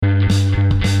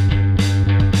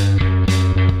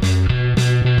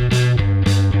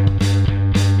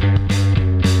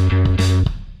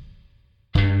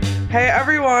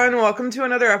welcome to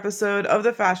another episode of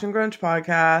the Fashion Grunge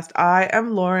podcast. I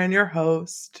am Lauren, your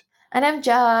host. And I'm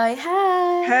Joy.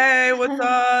 Hi. Hey, what's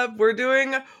up? We're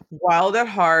doing Wild at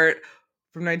Heart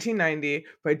from 1990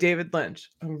 by David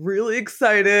Lynch. I'm really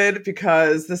excited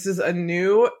because this is a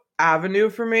new avenue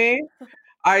for me.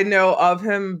 I know of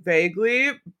him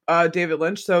vaguely, David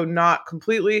Lynch, so not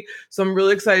completely. So I'm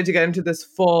really excited to get into this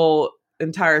full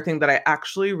entire thing that I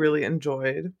actually really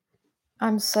enjoyed.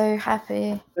 I'm so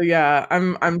happy. So yeah,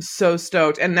 I'm so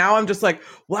stoked. And now I'm just like,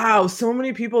 wow, so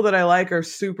many people that I like are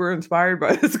super inspired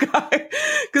by this guy.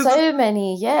 So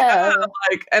many, yeah.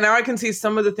 And now I can see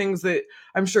some of the things that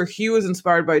I'm sure he was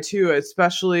inspired by too,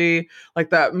 especially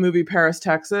like that movie Paris,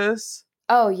 Texas.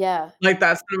 Oh yeah. Like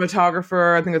that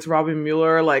cinematographer, I think it's Robbie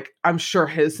Mueller. Like I'm sure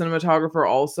his cinematographer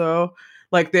also.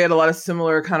 Like they had a lot of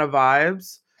similar kind of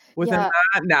vibes within that.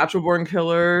 Natural Born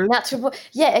Killers.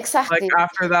 Yeah, exactly. Like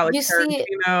after that, like you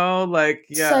Tarantino, like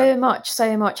yeah. So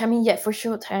much. I mean, yeah, for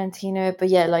sure Tarantino, but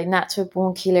yeah, like Natural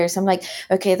Born Killers. I'm like,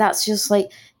 okay, that's just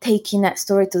like taking that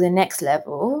story to the next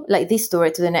level, like this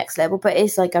story to the next level, but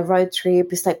it's like a road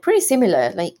trip. It's like pretty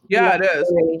similar. Like yeah, it is.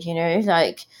 Story, you know,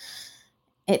 like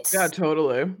it's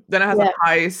totally. Then it has a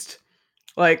heist,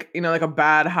 like like a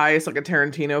bad heist, like a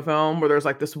Tarantino film where there's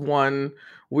like this one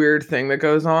weird thing that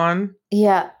goes on.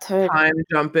 Yeah, totally. Time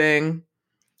jumping,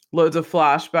 loads of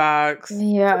flashbacks.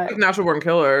 Yeah, Natural Born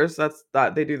Killers. That's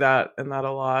that they do that and that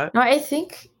a lot. No, I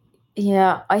think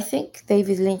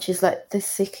David Lynch is like the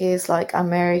sickest like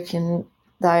American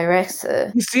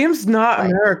director. He seems not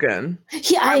American.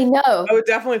 Yeah, I know. I would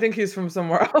definitely think he's from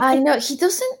somewhere else. I know he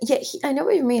doesn't. Yeah, I know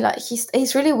what you mean. Like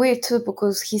he's really weird too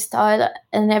because his style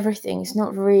and everything is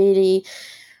not really.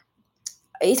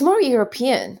 It's more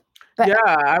European. But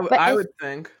yeah, I would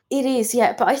think it is.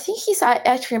 Yeah, but I think he's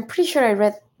actually. I'm pretty sure I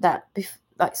read that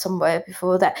like somewhere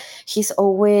before that he's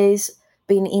always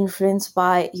been influenced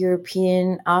by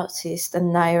European artists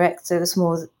and directors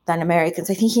more than Americans.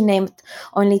 I think he named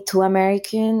only 2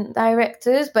 American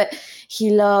directors, but he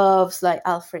loves like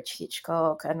Alfred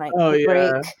Hitchcock and like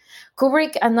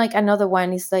Kubrick, and like another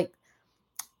one is like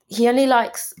he only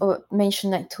likes or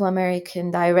mentioned like 2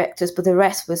 American directors, but the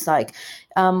rest was like,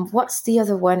 what's the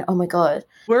other one? Oh my god,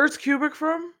 where's Kubrick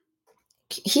from?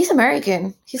 He's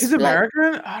American. He's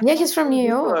American. Yeah, he's from New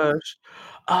York.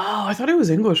 Oh, I thought he was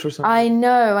English or something. I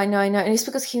know, and it's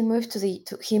because he moved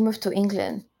to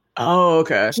England. Oh,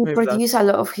 okay. He produced a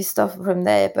lot of his stuff from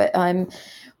there, but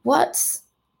what's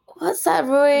that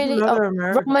really?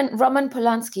 Roman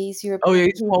Polanski is European. Oh yeah,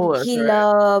 he's Polish.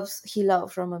 He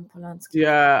loves Roman Polanski.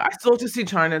 Yeah, I still have to see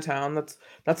Chinatown.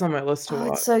 That's on my list to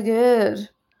watch. It's so good.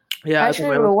 Yeah, I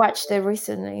actually watched it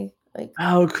recently. Like,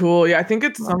 oh, cool. Yeah, I think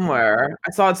it's somewhere.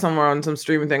 I saw it somewhere on some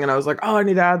streaming thing, and I was like, oh, I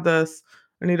need to add this.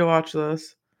 I need to watch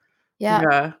this.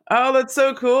 Yeah. Oh, that's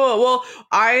so cool. Well,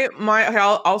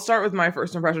 I'll start with my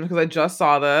first impression because I just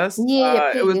saw this.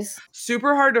 Yeah, it was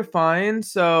super hard to find.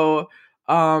 So,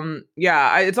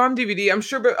 it's on DVD. I'm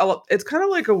sure, but it's kind of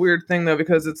like a weird thing though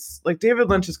because it's like David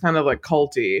Lynch is kind of like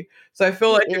culty. So I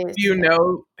feel like if you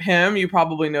know him, you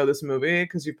probably know this movie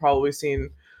because you've probably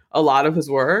seen a lot of his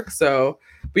work. So,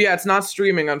 but yeah, it's not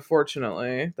streaming,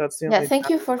 unfortunately. That's the only thank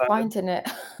you for finding it.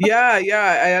 yeah,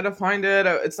 I had to find it.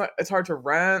 It's hard to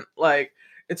rent. Like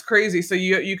it's crazy. So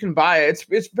you can buy it.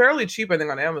 It's fairly cheap, I think,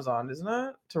 on Amazon, isn't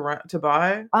it? To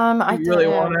buy. I really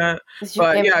want it.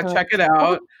 But yeah, check it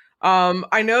out.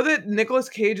 I know that Nicolas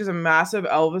Cage is a massive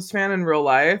Elvis fan in real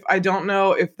life. I don't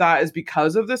know if that is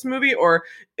because of this movie or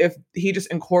if he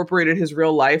just incorporated his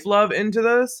real life love into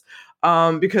this.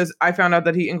 Because I found out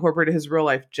that he incorporated his real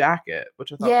life jacket,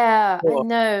 which I thought was cool. I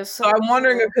know. So I'm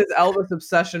wondering if his Elvis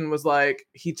obsession was like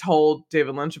he told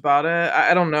David Lynch about it.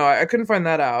 I don't know. I couldn't find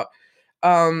that out.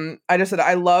 I just said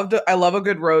I love a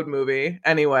good road movie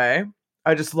anyway.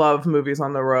 I just love movies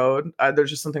on the road. There's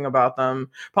just something about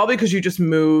them. Probably because you just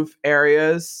move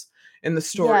areas in the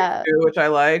story too, which I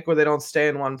like, where they don't stay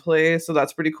in one place. So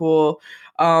that's pretty cool.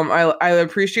 I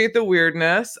appreciate the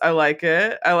weirdness. I like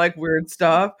it. I like weird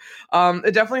stuff.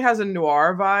 It definitely has a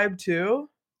noir vibe too.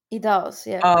 It does,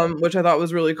 yeah. Which I thought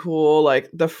was really cool. Like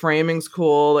the framing's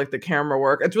cool, like the camera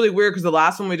work. It's really weird because the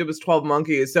last one we did was 12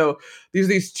 Monkeys. So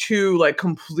these 2 like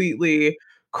completely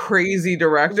crazy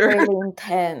directors. Really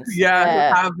intense.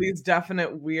 Have these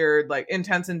definite weird, like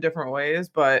intense in different ways.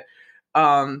 But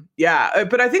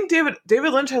but I think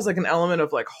David Lynch has like an element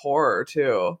of like horror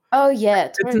too. Oh yeah,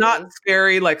 totally. It's not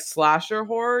scary like slasher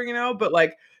horror, but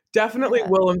like definitely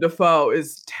Willem Dafoe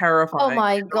is terrifying. Oh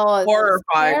my god,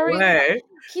 horrifying way.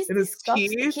 He's his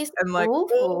teeth and like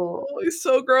awful. he's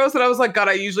so gross. And I was like, God,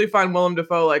 I usually find Willem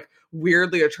Dafoe like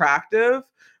weirdly attractive,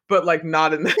 but like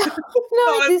not in this, Not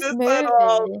not in this this at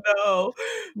all. movie. No,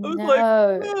 I was like,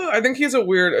 No. no. I think he's a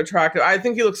weird, attractive. I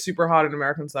think he looks super hot in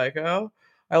American Psycho.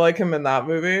 I like him in that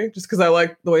movie just because I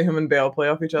like the way him and Bale play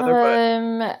off each other.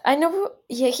 But I know.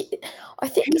 Yeah, I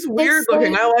think he's they weird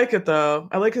looking. say. I like it though.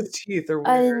 I like his teeth. They're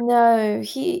I weird. know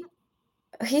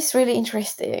he's really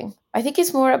interesting. I think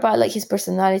it's more about like his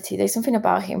personality. There's something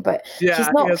about him, but Yeah, he has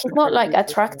he's a not like crazy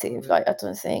attractive. personality. Like I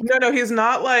don't think. No, he's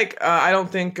not like. I don't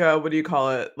think. What do you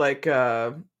call it? Like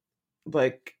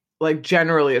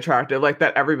generally attractive, like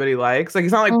that everybody likes. Like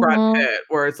he's not like Brad Mhm. Pitt,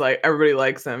 where it's like everybody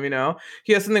likes him.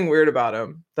 He has something weird about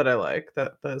him that I like.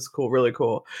 That is cool, really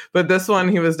cool. But this one,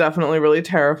 he was definitely really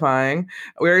terrifying.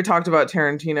 We already talked about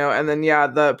Tarantino, and then yeah,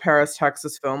 the Paris,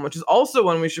 Texas film, which is also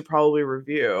one we should probably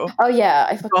review. Oh yeah,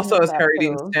 I It fucking also love has that Harry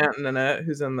Dean film. Stanton in it,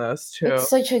 who's in this too. It's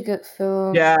such a good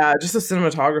film. Yeah, just the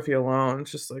cinematography alone,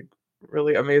 it's just like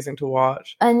really amazing to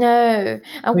watch. I know. And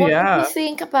But what did you yeah.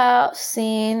 think about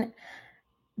seeing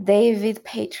David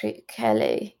Patrick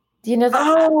Kelly? Do you know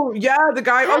that? Oh, yeah, the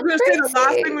guy I How was gonna say the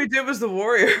last thing crazy! we did was the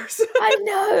Warriors. I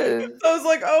know. I was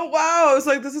like, "Oh, wow." I was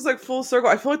like, "This is, like, full circle."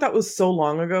 I feel like that was so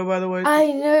long ago, by the way, too.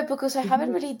 I know because I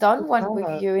haven't really done one with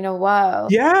Yeah. you in a while.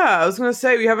 Yeah, I was gonna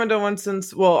say we haven't done one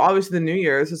since, well, obviously the New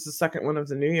Year's. This is the second one of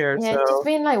the New Year, Yeah, it's just so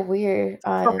been like weird.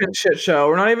 fucking shit show.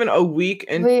 We're not even We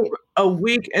a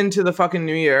week into the fucking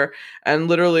New Year, and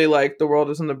literally, like, the world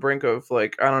is on the brink of,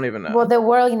 like, I don't even well, know. the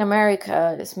world in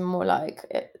America is more like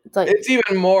It's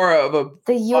even more of a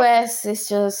the US is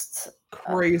just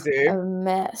crazy. a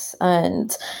mess,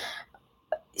 and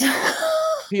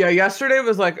Yeah, yesterday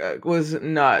was like was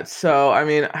nuts. So I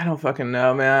mean, I don't fucking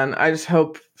know, man. I just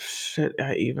hope shit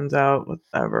evens out,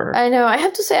 whatever. I know I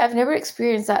have to say I've never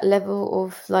experienced that level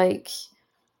of like.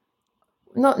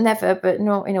 Not never, but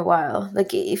not in a while.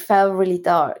 Like it felt really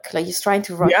dark. Like you're trying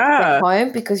to rush to get Yeah,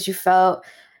 home because you felt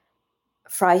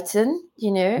frightened,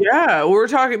 you know? yeah. We're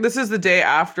talking. This is the day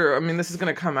after. I mean, this is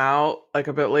gonna come out like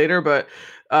a bit later, but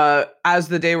as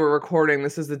the day we're recording,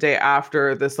 this is the day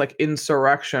after this like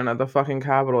insurrection at the fucking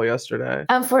Capitol yesterday.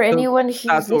 And for So anyone who's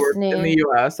that's what we're in the listening,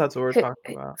 U.S. That's what we're who,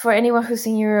 talking about. for anyone who's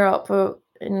in Europe or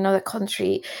in another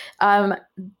country,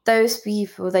 those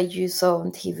people that you saw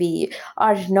on TV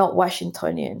are not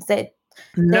Washingtonians. They're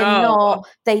No, not.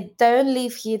 They don't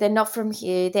live here. They're not from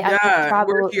here. They actually yeah, we're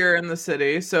travel. here in the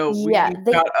city, so Yeah,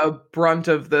 we got a brunt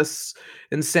of this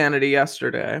insanity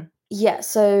yesterday. yeah.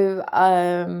 So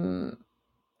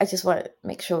I just want to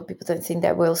make sure people don't think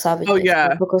that we're Oh savages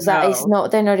yeah, because that is no,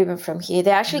 not. They're not even from here.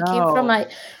 They actually came from no. like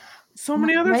So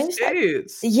many other most.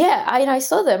 states. Yeah, I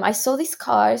saw them. I saw these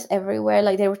cars everywhere.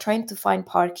 Like they were trying to find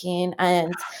parking,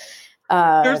 and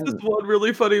There's this one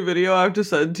really funny video I have to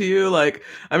send to you. Like,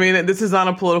 I mean, this is not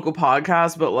a political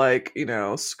podcast, but like,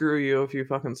 screw you if you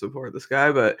fucking support this guy.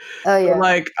 But oh yeah,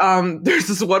 like, there's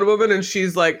this one woman and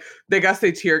she's like, they guess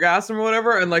they tear gas him or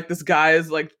whatever, and like this guy is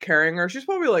like carrying her. She's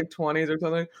probably like 20s or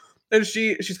something. And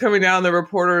she's coming down. The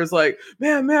reporter is like,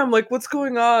 ma'am, like what's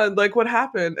going on? Like what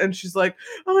happened? And she's like,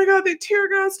 oh my god, they tear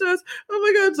gassed us. Oh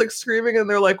my god, it's like screaming. And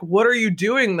they're like, what are you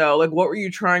doing though? Like what were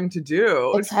you trying to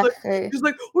do? And exactly. she's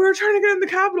like, we were trying to get in the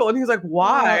Capitol. And he's like,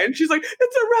 why? Yeah. And she's like,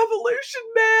 it's a revolution,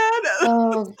 man.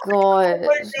 Oh Oh god,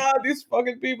 my god, these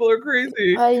fucking people are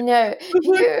crazy. I know. It's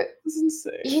like, this is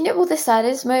insane. You know what the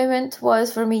saddest moment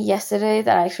was for me yesterday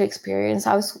that I actually experienced?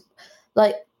 I was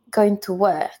like going to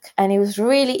work and it was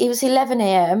 11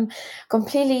 a.m.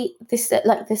 completely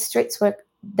like the streets were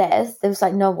dead. There was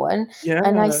like no one. Yeah.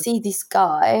 And I see this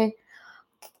guy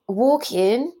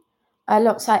walking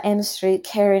alongside M Street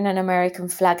carrying an American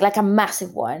flag, like a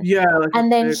massive one. Yeah. Like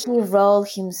and then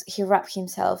he wrapped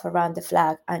himself around the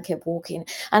flag and kept walking.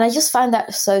 And I just found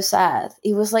that so sad.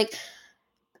 It's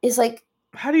like,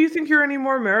 how do you think you're any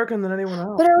more American than anyone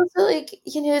else? but also like,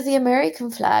 the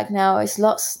American flag now is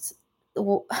lost.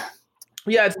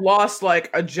 Yeah, it's lost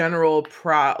like a general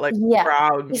proud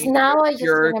It's now I just see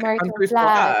your an American country's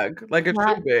flag. like it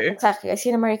should be. Exactly. I see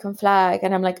an American flag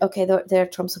and I'm like, okay, they're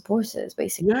Trump supporters,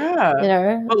 basically.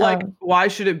 Yeah. But like, why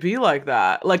should it be like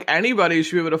that? Like anybody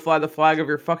should be able to fly the flag of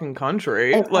your fucking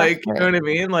country. Exactly. Like, you know what I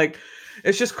mean? Like,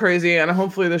 it's just crazy, and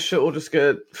hopefully this shit will just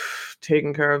get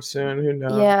taken care of soon. Who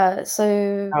knows? Yeah,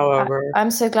 so However, I'm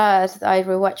so glad that I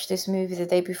rewatched this movie the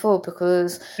day before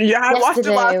because I watched it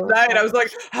last yesterday night. I was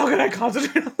like, how can I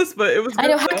concentrate on this? But it was good. I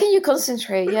know, how can you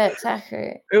concentrate? Yeah,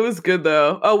 exactly. It was good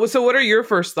though. Oh, so what are your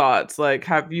first thoughts? Like,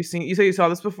 have you seen? You say you saw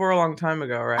this before a long time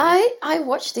ago, right? I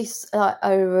watched this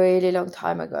a really long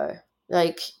time ago,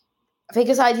 like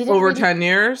because I didn't Over really 10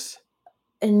 years.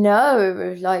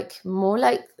 No, like more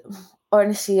like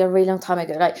honestly a really long time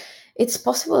ago. Like it's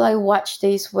possible I watched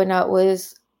this when I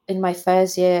was in my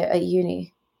first year at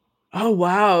uni. Oh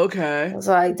wow, okay.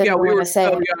 So I don't Yeah, even we want were to say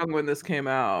so it. young when this came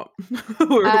out. We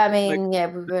were I like, mean, yeah,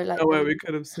 we were like no way really we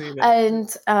could have seen it.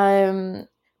 and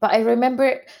but I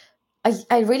remember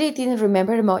I really didn't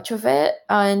remember much of it,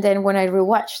 and then when I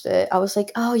rewatched it I was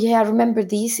like, oh yeah, I remember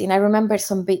this and I remember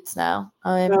some bits now.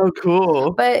 Oh,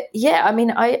 cool. But yeah, I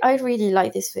mean, I really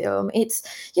like this film. It's,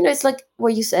 it's like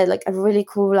what you said, like a really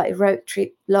cool like road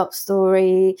trip love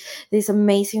story, this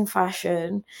amazing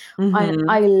fashion, and Hmm.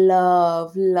 I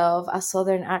love a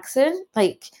southern accent.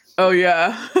 Like Oh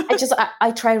yeah.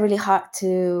 I try really hard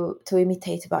to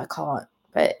imitate, but I can't.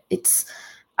 But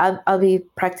I'll be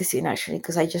practicing actually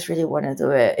because I just really want to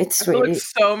do it. I It's feel like really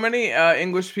so many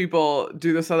English people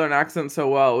do the Southern accent so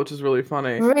well, which is really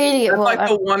funny. really That's well. like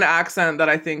the one accent that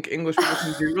I think English people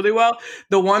can do really well.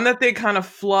 The one that they kind of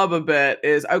flub a bit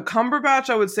is Cumberbatch,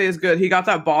 I would say, is good. He got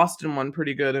that Boston one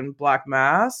pretty good in Black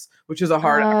Mass, which is a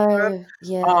hard accent. Oh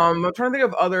yeah. I'm trying to think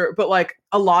of other, but like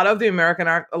a lot of American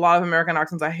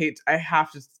accents I hate. I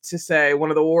have to say one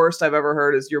of the worst I've ever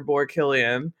heard is your boy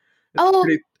Killian. It's Oh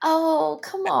pretty. oh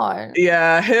come on.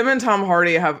 Yeah, him and Tom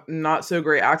Hardy have not so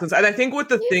great accents. And I think what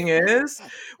the You thing think is,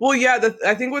 well, yeah,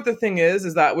 I think what the thing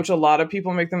is that which a lot of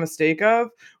people make the mistake of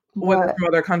when they're what? from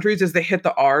other countries is they hit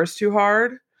the R's too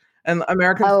hard. And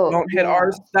Americans Oh don't hit yeah.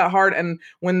 R's that hard. And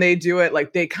when they do it,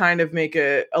 like they kind of make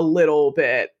it a little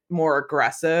bit more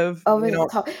aggressive. Over the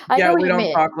top. I Yeah, know what we you don't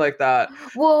mean. talk like that.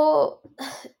 Well,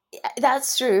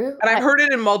 that's true. And I've heard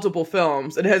it in multiple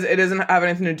films. It doesn't have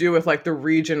anything to do with like the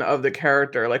region of the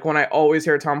character. Like when I always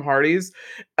hear Tom Hardy's,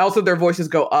 also their voices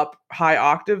go up high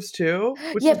octaves too,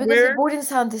 which Yeah, is because it weird. wouldn't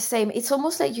sound the same. It's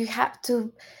almost like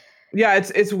Yeah,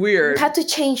 it's you weird. had to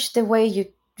change the way you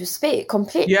speak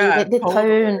completely, Yeah, the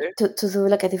tone totally. to do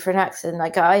like a different accent.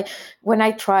 Like when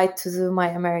I try to do my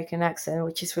American accent,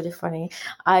 which is really funny,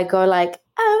 I go like,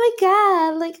 oh my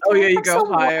god, like Oh can I yeah, you have go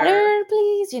some higher. water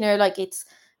please, like it's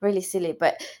really silly,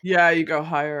 but Yeah, you go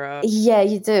higher up. yeah,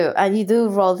 you do, and you do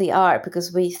roll the R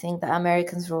because we think that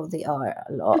Americans roll the R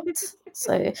a lot.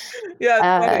 So Yeah, it's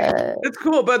funny. uh It's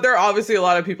cool, but there are obviously a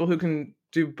lot of people who can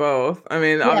do both. I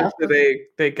mean, yeah, of obviously course.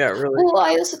 they get really. Well,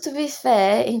 I also, to be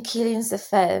fair, in Killian's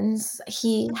defense,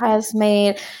 he has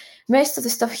made most of the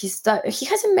stuff he's done. He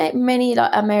hasn't made many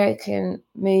like American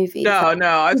movies. Like, No,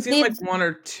 no, I've he seen like did. one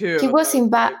or two He that was I was in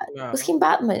like, Was no. he in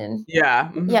Batman?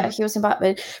 Yeah. Yeah, Mhm. he was in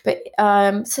Batman. But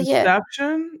so yeah,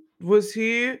 Inception?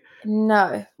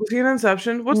 no, Was he in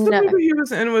Inception? What's the no, movie he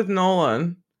was in with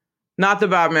Nolan? Not the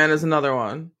Batman is another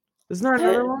one. Isn't there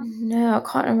another one? no,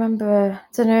 I can't remember.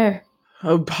 Don't know.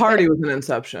 Oh, But Hardy was in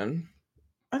Inception.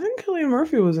 I think Cillian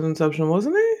Murphy was in Inception,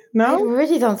 wasn't he? I No?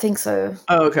 really don't think so.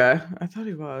 Oh, okay. I thought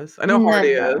he was. I know No,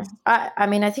 Hardy no. is. I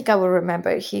mean, I think I will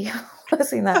remember he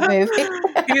was in that movie.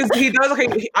 He does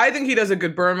okay. I think he does a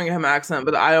good Birmingham accent,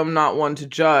 but I am not one to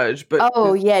judge. But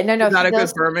Oh yeah, no, is no, that he a good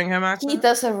does. Birmingham He accent?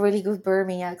 does a really good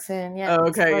Birmingham accent. Yeah, Oh,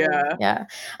 it's okay, funny. yeah. Yeah.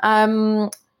 Um.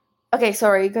 Okay,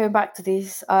 sorry. Going back to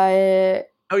this. I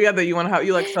Oh yeah, that you want to have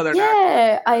you like Southern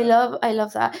Yeah, accent. I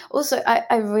love that. Also,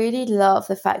 I really love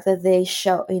the fact that they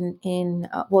shot in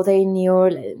well, they in New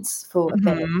Orleans for a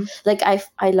bit. Hmm. Like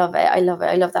I love it. I love it.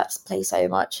 I love that place so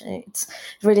much. And it's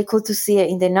really cool to see it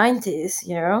in the 90s.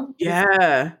 Yeah,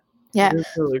 it Yeah. is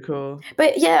really cool.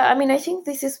 But yeah, I mean, I think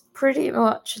this is pretty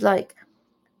much like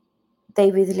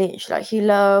David Lynch. Like he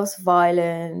loves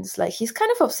violence. Like he's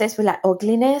kind of obsessed with like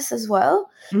ugliness as well.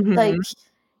 Like Hmm.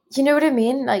 you know what I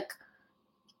mean? Like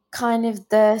kind of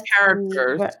dirty.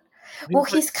 Characters. Well,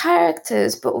 He's like, his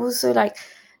characters, but also like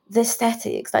the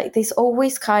aesthetics. Like there's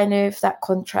always kind of that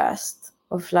contrast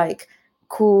of like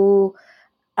cool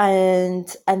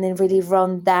and then really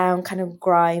run down, kind of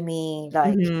grimy,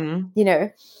 like mhm. you know,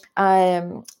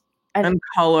 um, and And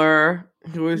color.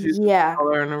 He always uses yeah.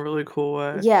 color in a really cool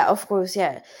way. Yeah, of course,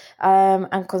 yeah,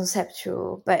 and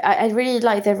conceptual. But I really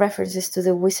like the references to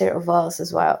the Wizard of Oz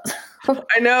as well.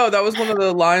 I know that was one of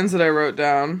the lines that I wrote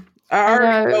down. I I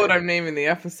already know what know. I'm naming the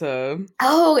episode.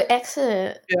 Oh,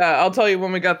 excellent. Yeah, I'll tell you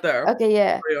when we get there. Okay,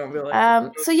 yeah. So you won't be like,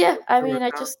 "Oh, So yeah, I I wrote mean,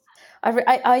 down."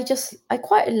 I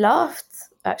quite laughed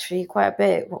actually quite a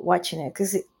bit watching it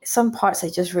because some parts are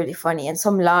just really funny and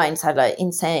some lines are like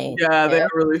insane. Yeah, they are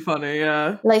really funny.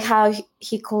 Yeah. Like how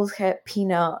he called her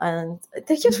Peanut, and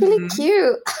they're just really Mhm.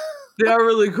 cute. They are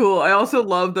really cool. I also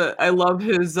love that. I love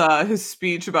his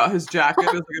speech about his jacket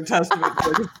as like a testament to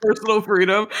like his personal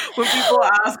freedom. When people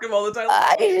ask him all the time,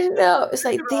 like, I don't know. It's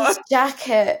 "What are you like talking this about?"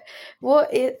 jacket.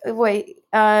 Wait,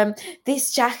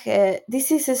 this jacket.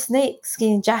 This is a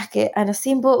snakeskin jacket and a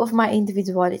symbol of my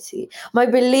individuality, my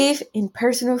belief in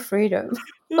personal freedom.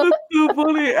 That is so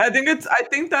funny. I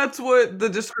think that's what the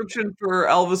description for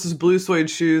Elvis's blue suede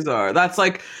shoes are. That's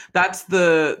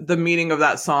the meaning of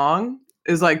that song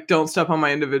is like don't step on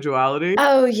my individuality.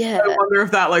 Oh I yeah. wonder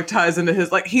if that like ties into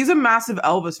his like he's a massive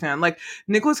Elvis fan. Like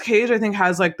Nicolas Cage, I think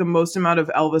has like the most amount of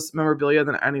Elvis memorabilia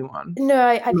than anyone No,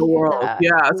 I in the believe world. that.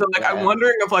 Yeah. So like I'm Yeah.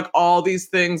 wondering if like all these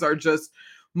things are just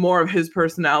more of his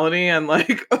personality and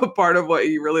like a part of what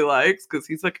he really likes because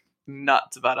he's like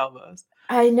nuts about Elvis.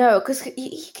 I know, because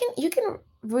he can you can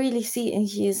really see in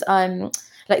his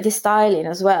like the styling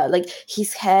as well, like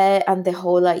his hair and the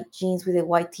whole like jeans with a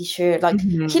white t-shirt. Like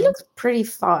he Mhm. looks pretty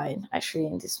fine actually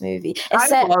in this movie, I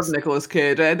love except Nicolas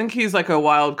Cage. I think he's like a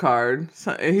wild card.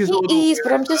 So, he's a little he is.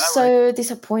 But weird, I'm but just I like so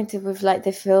disappointed with like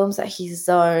the films that he's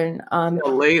done. him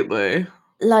lately.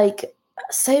 Like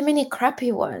so many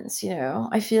crappy ones.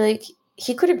 I feel like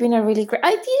he could have been a really great.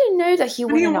 I didn't know that he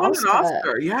And won he an won an Oscar.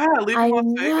 Oscar. Yeah, Leaving I Las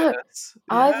know. Vegas.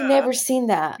 I've Yeah. never seen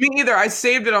that. Me either. I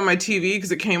saved it on my TV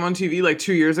because it came on TV like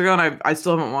 2 years ago, and I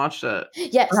still haven't watched it.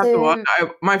 Yeah. I have to watch.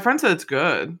 So My friend said it's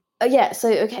good. yeah. So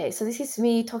okay. So this is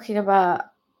me talking about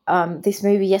this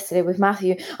movie yesterday with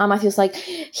Matthew. And Matthew's like,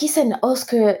 he's an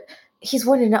Oscar. He's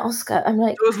won an Oscar. I'm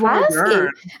like, It was Laura has he?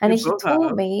 Dern. And They then he both told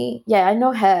have. me, yeah, I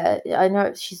know her. I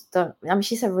know she's done. I mean,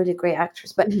 she's a really great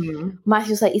actress. But Mhm.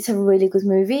 Matthew's like, it's a really good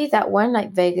movie. That one,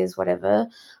 like Vegas, whatever.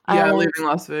 Yeah, And Leaving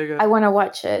Las Vegas. I want to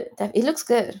watch it. It looks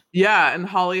good. Yeah, and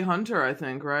Holly Hunter, I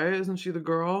think, right? Isn't she the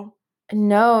girl?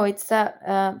 No, it's that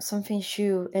something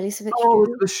Shue, Elizabeth Oh,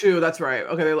 Shue. the shoe. That's right.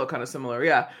 Okay, they look kind of similar.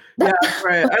 Yeah, yeah, that's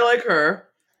right. I like her.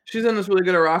 She's in this really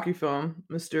good Iraqi film,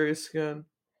 Mysterious Skin.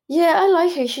 Yeah, I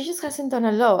like her. She just hasn't done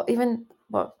a lot. Even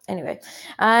well, anyway.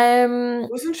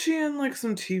 Wasn't she in like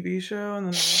some TV show in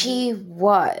the 90s? She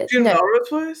was She in no, Melrose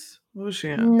Place? What was she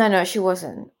in? no, she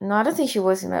wasn't. No, I don't think she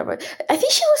was in that. But I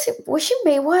think she was. Was she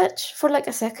Baywatch for like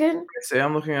a second? I see.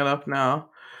 I'm looking it up now.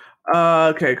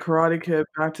 Okay, Karate Kid,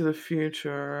 Back to the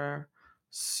Future,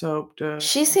 Soap Dish.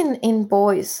 She's in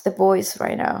Boys, The Boys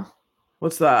right now.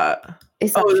 What's that?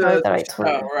 Is Oh, that show that I the told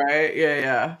show, you? right? Yeah,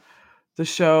 yeah. The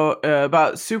show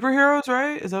about superheroes,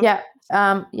 right? Is that? Yeah,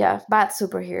 yeah, bad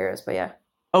superheroes, but yeah,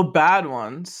 Oh, bad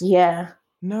ones. yeah.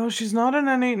 No, she's not in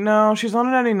any. No, she's not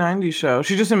in any '90s show.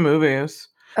 She's just in movies.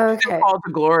 She's in Okay. Call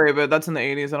to Glory, but that's in the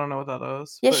 '80s. I don't know what that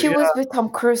is. Yeah, But she yeah, was with Tom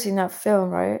Cruise in that film,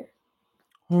 right?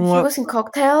 She what? was in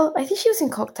Cocktail. I think she was in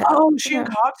Cocktail. Oh, is she in Yeah.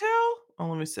 Cocktail? Oh,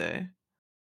 let me see.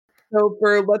 So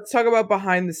let's talk about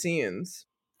behind the scenes.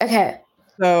 Okay.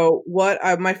 So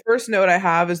my first note I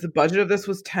have is the budget of this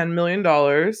was $10 million.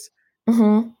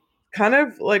 Mm-hmm. Kind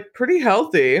of like pretty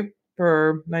healthy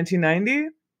for 1990.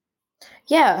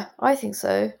 Yeah, I think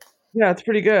so. Yeah, it's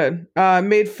pretty good.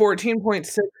 Made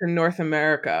 14.6 in North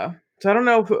America. So I don't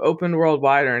know if it opened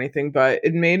worldwide or anything, but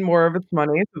it made more of its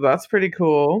money, so that's pretty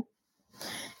cool.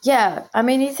 Yeah, I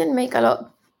mean, it didn't make a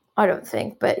lot. I don't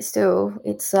think, but still,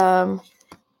 it's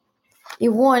it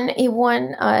won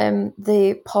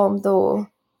the Palme d'Or.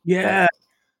 Yeah,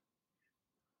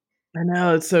 I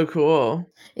know, it's so cool.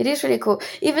 It is really cool,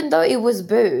 even though it was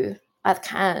boo at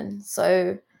Cannes.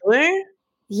 So Really?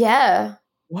 yeah,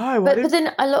 Why? Why but did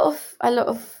then a lot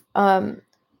of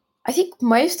I think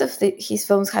most of his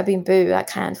films have been boo at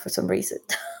Cannes for some reason.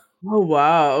 Oh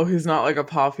wow, he's not like a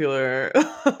popular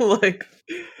like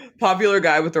popular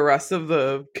guy with the rest of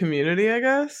the community, I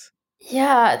guess.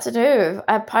 Yeah, I don't know.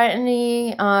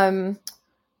 Apparently,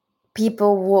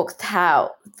 people walked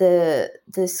out the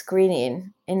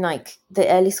screening in like the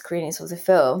early screenings of the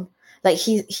film. Like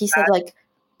he said, like,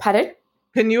 pardon?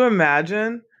 Can you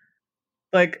imagine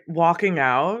like walking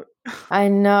out? I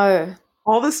know.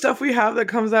 All the stuff we have that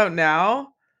comes out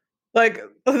now, like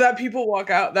that people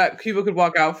could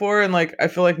walk out for, and like I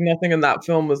feel like nothing in that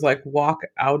film was like walk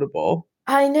outable.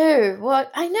 I know. What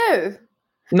I know.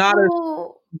 Not as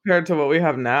Well, compared to what we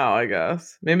have now, I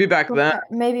guess. Maybe back then.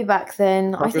 maybe back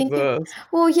then. I Fuck is think. this?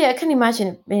 Well, yeah, I can imagine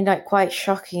it being like quite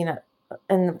shocking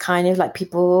and kind of like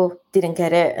people didn't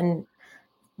get it and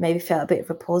maybe felt a bit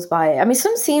repulsed by it. I mean,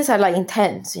 some scenes are like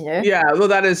intense, Yeah, well,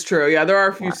 that is true. Yeah, there are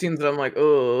a few Yeah. scenes that I'm like,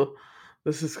 oh,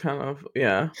 this is kind of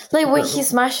yeah. Like when he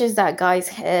smashes that guy's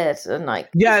head and like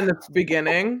Yeah, in the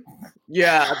beginning.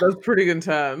 Yeah, that's pretty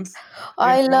intense.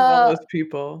 I In front of all love those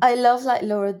people. I love like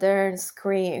Laura Dern's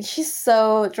scream. She's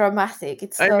so dramatic.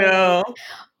 It's I so know.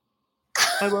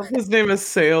 I love his name is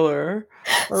Sailor.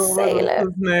 I remember that's Sailor. his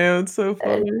name. It's so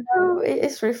funny. No,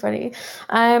 it's really funny.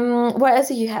 What else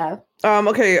do you have?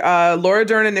 Okay, Laura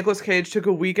Dern and Nicolas Cage took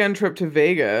a weekend trip to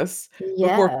Vegas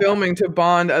before Yeah. filming to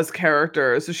bond as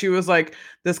characters. So she was like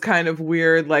this kind of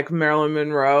weird, like Marilyn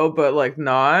Monroe, but like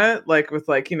not like with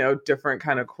like, different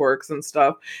kind of quirks and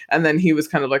stuff. And then he was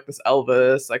kind of like this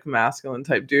Elvis, like masculine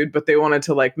type dude, but they wanted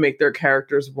to like make their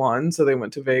characters one. So they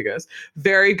went to Vegas.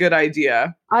 Very good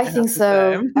idea, I I have think to say.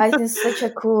 so. I think it's such a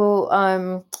cool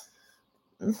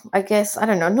I guess I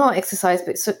don't know, not exercise,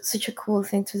 but such a cool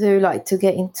thing to do, like to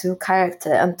get into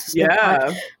character and to spend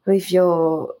time Yeah. with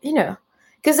your,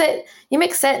 because it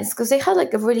makes sense because they had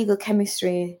like a really good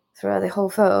chemistry throughout the whole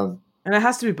film. And it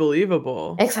has to be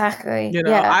believable. Exactly.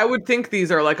 Yeah. I would think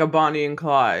these are like a Bonnie and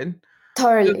Clyde.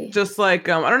 Totally. Just like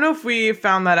I don't know if we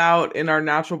found that out in our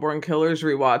Natural Born Killers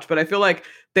rewatch, but I feel like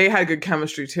they had good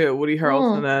chemistry too. Woody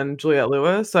Harrelson and Juliette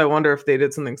Lewis. So I wonder if they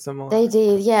did something similar. They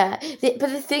did, yeah. But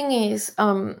the thing is,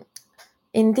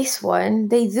 in this one,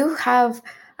 they do have.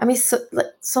 I mean, like,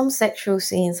 some sexual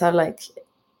scenes are like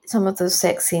some of those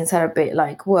sex scenes are a bit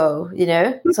like whoa, So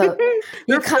you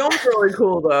Their can't. film's really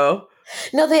cool though.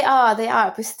 No, they are,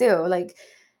 but still, like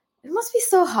it must be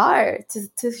so hard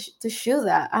to shoot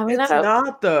that. I mean, I It's don't.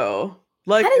 not though.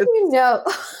 Like How did you know?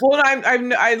 well,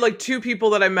 I like two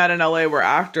people that I met in LA were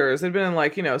actors. They'd been in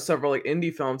like, several like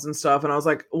indie films and stuff. And I was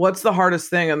like, what's the hardest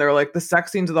thing? And they're like, the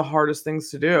sex scenes are the hardest things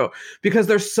to do because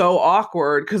they're so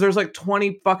awkward because there's like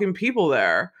 20 fucking people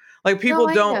there. Like people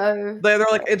No, I don't, know. they're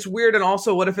like, it's weird. And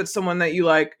also, what if it's someone that you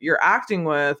like, you're acting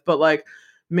with, but like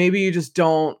maybe you just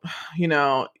don't,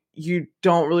 you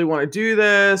don't really want to do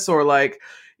this or like,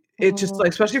 it just like,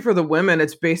 especially for the women,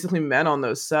 it's basically men on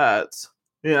those sets.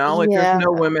 Like there's Yeah.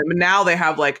 no women, but now they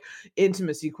have like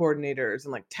intimacy coordinators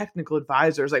and like technical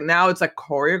advisors. Like now it's like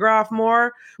choreographed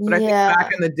more, but I think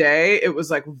back in the day it was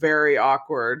like very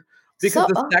awkward because So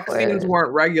the sex scenes awkward.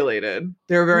 weren't regulated.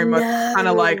 They were very much kind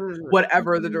of like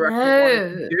whatever the director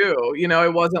wanted to do.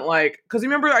 It wasn't like because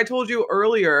remember I told you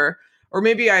earlier, or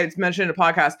maybe I had mentioned in a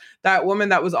podcast that woman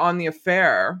that was on The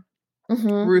Affair,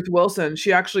 Ruth Wilson,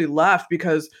 she actually left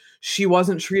because she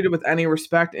wasn't treated with any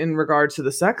respect in regards to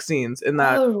the sex scenes in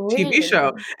that TV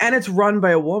show. And it's run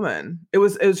by a woman. It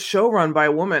was show run by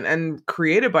a woman and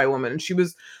created by a woman. And she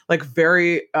was like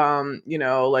very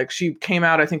like she came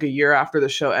out I think a year after the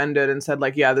show ended and said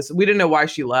like, yeah, we didn't know why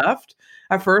she left.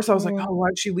 At first I was like, oh,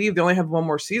 why'd she leave? They only have one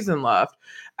more season left.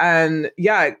 And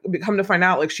yeah, come to find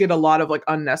out like she had a lot of like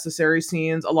unnecessary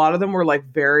scenes. A lot of them were like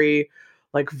very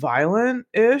like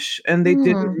violent-ish and they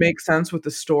didn't make sense with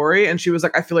the story. And she was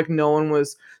like, I feel like no one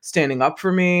was standing up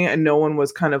for me and no one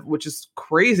was kind of, which is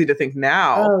crazy to think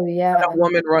now. Oh yeah. That a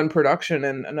woman run production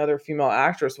and another female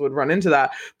actress would run into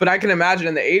that. But I can imagine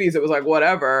in the 80s it was like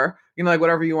whatever, like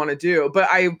whatever you want to do. But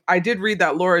I did read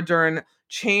that Laura Dern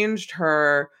changed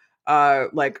her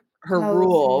like her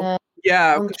rule.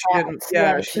 Yeah,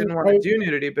 because she didn't want to do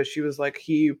nudity, but she was like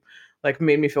he like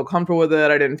made me feel comfortable with it.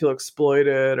 I didn't feel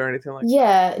exploited or anything like that.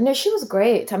 Yeah, no, she was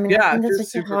great. I mean, I think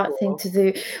that's such a hard thing to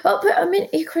do. Well, but I mean,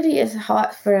 equally it's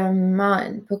hard for a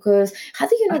man because how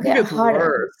do you not get a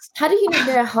hard? How do you not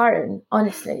get a hard?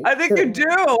 Honestly, I think you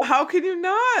do. How can you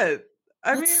not?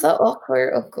 I mean, so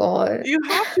awkward. Oh God, you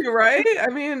have to, right? I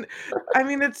mean,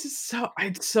 it's just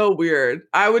it's so weird.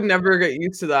 I would never get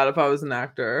used to that if I was an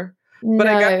actor. But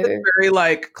I guess it's very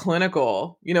like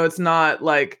clinical. It's not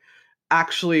like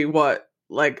actually what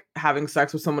like having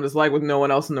sex with someone is like with no one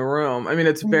else in the room. I mean,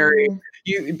 it's very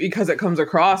because it comes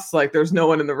across like there's no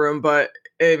one in the room, but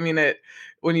I mean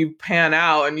when you pan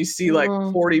out and you see like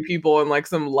 40 people and like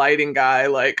some lighting guy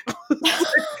like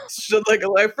like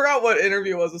I forgot what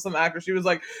interview it was with some actor. She was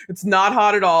like, it's not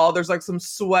hot at all. There's like some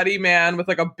sweaty man with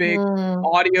like a big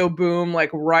audio boom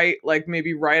like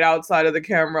maybe right outside of the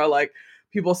camera, like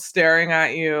people staring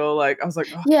at you. Like I was like,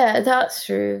 oh, yeah, that's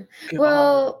true. God.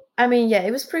 Well, I mean, yeah,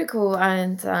 it was pretty cool.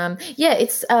 And yeah,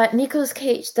 it's Nicolas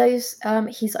Cage does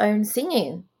his own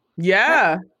singing.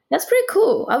 Yeah. That's pretty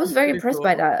cool. I was very impressed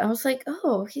by that. I was like,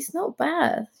 oh, he's not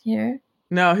bad,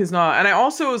 No, he's not. And I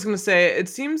also was going to say, it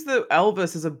seems that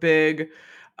Elvis is a big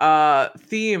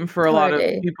theme for a lot of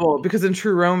people because in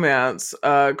True Romance,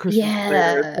 Christian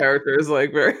Slater's character is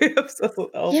like very obsessed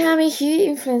with Elvis. Yeah, I mean, he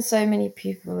influenced so many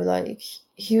people. Like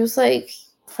he was like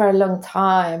for a long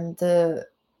time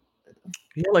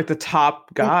like the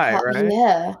top guy, right?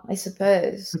 Yeah, I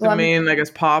suppose. The main, I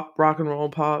guess, rock and roll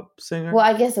pop singer. Well,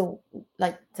 I guess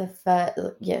like the first,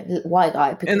 white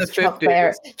guy because in the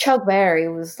 50s. Chuck Berry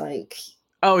was like.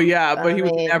 Oh yeah, but he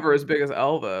was never as big as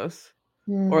Elvis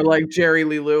or like Jerry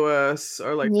Lee Lewis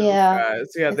or like those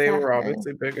guys. Yeah, they were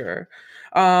obviously bigger.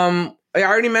 I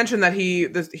already mentioned that he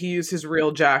used his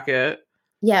real jacket.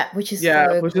 Yeah, which is Yeah,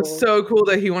 so which is cool. so cool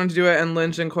that he wanted to do it and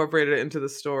Lynch incorporated it into the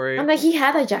story. And like he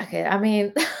had a jacket. I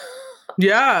mean,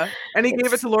 Yeah, and he gave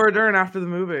it it's to Laura Dern after the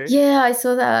movie. yeah, I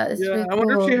saw that. It's Yeah, really I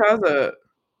wonder if she cool. has it.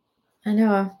 I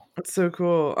know. That's so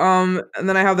cool. And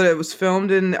then I have that it was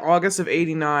filmed in August of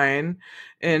 '89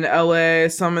 in LA,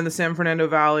 some in the San Fernando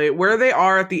Valley, where they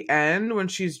are at the end when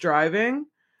she's driving.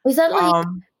 Is that like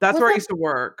That's was where I that? used to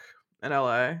work in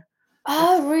LA.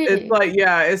 Oh, It's really? like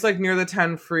yeah, it's like near the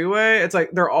 10 freeway. It's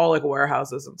like they're all like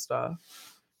warehouses and stuff.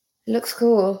 Looks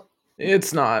cool.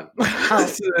 It's not. Oh,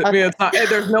 I mean, okay. it's not.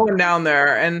 There's no one down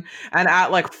there, and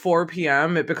at like 4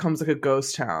 p.m. it becomes like a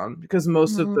ghost town because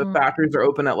most of the Mm. factories are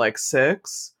open at like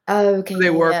 6. Okay, They yeah,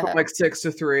 work from yeah. like 6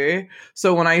 to 3.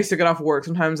 So when I used to get off work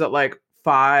sometimes at like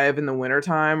 5 in the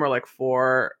wintertime or like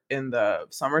 4 in the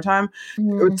summertime, it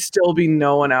would Mm. still be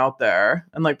no one out there.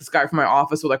 And like this guy from my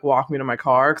office would like walk me to my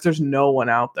car because there's no one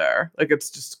out there. Like it's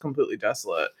just completely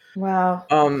desolate. Wow.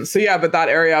 So yeah, but that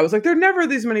area I was like, there are never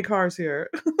these many cars here.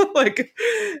 Like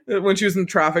when she was in the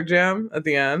traffic jam at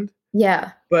the end.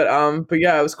 Yeah. But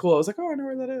yeah, it was cool. I was like, oh, I know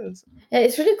where that is. Yeah,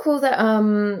 it's really cool that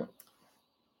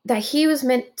that he was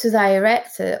meant to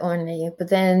direct it only, but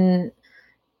then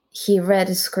he read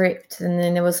a script and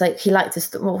then it was like he liked the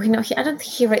story. Well, I don't think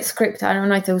he read script. I don't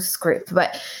know if it was script,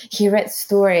 but he read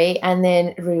story and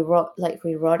then rewrote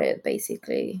it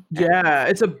basically. Yeah,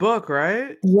 it's a book,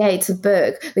 right? Yeah, it's a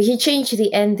book, but he changed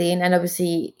the ending and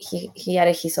obviously he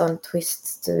added his own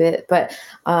twists to it. But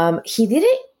he did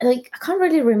it like I can't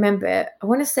really remember. I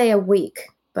want to say a week,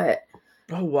 but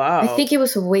Oh wow. I think it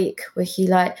was a week where he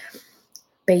like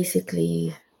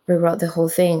basically rewrote the whole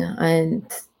thing and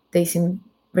they seem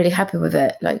really happy with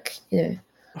it, like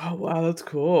Oh wow, that's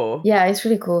cool. yeah, it's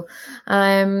really cool.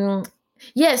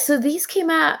 Yeah, so these came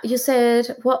out, you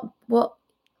said what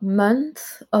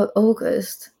month?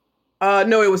 August.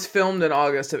 No, it was filmed in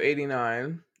August of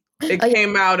 '89. It Oh, yeah,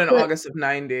 came out in but- August of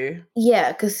 '90.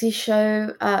 yeah, because he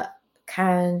show at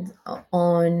Cannes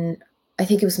on I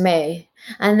think it was May,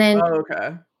 and then Oh,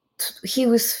 okay. he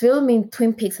was filming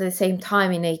Twin Peaks at the same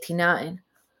time in '89.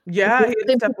 Yeah, he had to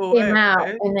Twin step Peaks came away, out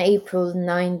right? in April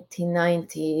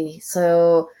 1990.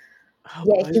 So Oh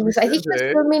yeah, wow, he he was was. I think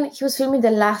busy. he was filming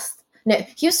the last. No,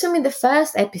 he was filming the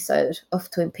first episode of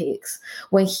Twin Peaks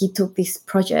when he took this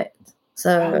project. Oh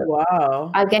So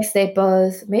wow. I guess they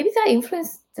both maybe that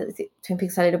influenced Twin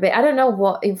Peaks a little bit. I don't know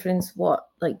what influenced what,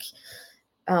 like,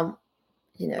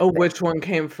 Oh, which one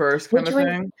came first, kind which of one?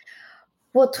 thing?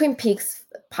 Well, Twin Peaks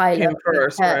pilot Came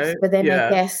first, right? but then I Yeah.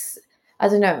 guess I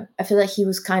don't know. I feel like he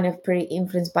was kind of pretty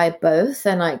influenced by both,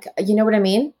 and like you know what I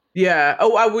mean. Yeah.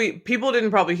 Oh, we people didn't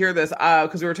probably hear this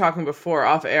because we were talking before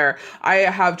off air. I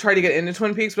have tried to get into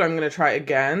Twin Peaks, but I'm going to try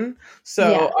again.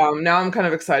 So Yeah. now I'm kind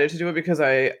of excited to do it because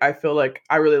I feel like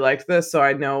I really liked this, so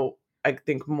I know I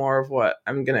think more of what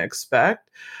I'm going to expect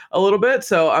a little bit.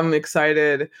 So I'm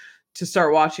excited to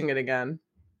start watching it again.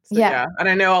 So, Yeah. And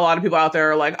I know a lot of people out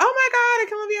there are like, "Oh my god, I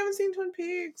can't believe you haven't seen Twin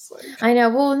Peaks." Like, I know.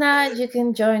 Well, now you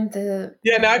can join the.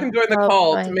 yeah, now I can join the club,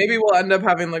 cult. like- Maybe we'll end up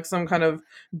having like some kind of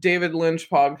David Lynch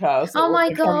podcast. That Oh will my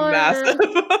become God. massive.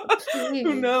 Please.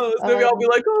 Who knows? Maybe I'll be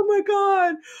like, oh my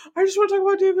god, I just want to talk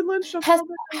about David Lynch stuff.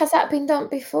 Has that been done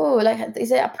before? Like,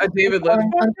 is it A David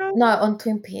Lynch podcast? No, on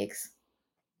Twin Peaks.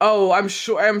 Oh, I'm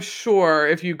sure.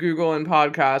 If you Google and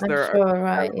podcast, I'm there sure, are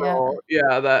right? Yeah. several.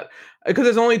 Yeah, that because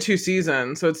there's only 2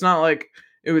 seasons, so it's not like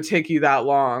it would take you that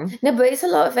long. No, but it's a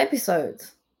lot of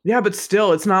episodes. Yeah, but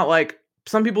still, it's not like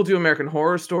some people do American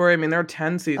Horror Story. I mean, there are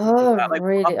 10 seasons. Oh, of that. Like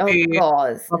really? Buffy, Oh,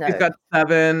 God. Buffy's No. got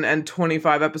 7 and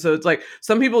 25 episodes. Like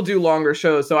some people do longer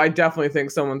shows, so I definitely think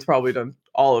someone's probably done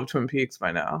all of Twin Peaks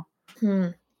by now.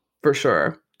 For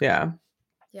sure. Yeah.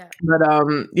 Yeah. But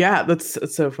yeah,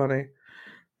 it's so funny.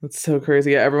 That's so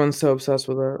crazy. Yeah, everyone's so obsessed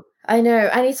with it. I know,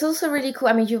 and it's also really cool.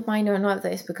 I mean, you might not know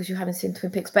this because you haven't seen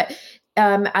Twin Peaks, but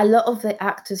a lot of the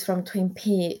actors from Twin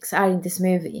Peaks are in this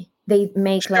movie. They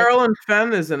make Sherilyn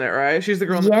Fenn is in it, right? She's the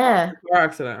girl in the car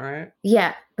accident, right?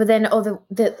 Yeah, but then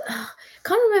the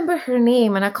can't remember her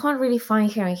name, and I can't really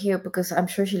find her in here because I'm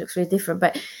sure she looks really different.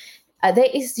 But there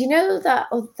is,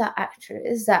 that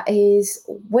actress that is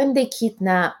when they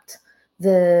kidnapped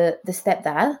the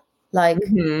stepdad, like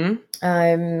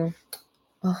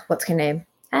what's her name?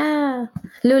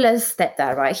 Lula's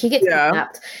stepdad, right? He gets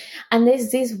kidnapped, and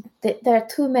there are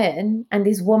 2 men and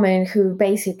this woman who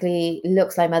basically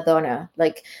looks like Madonna.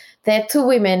 Like there are 2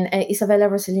 women, Isabella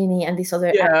Rossellini and this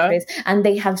other actress, and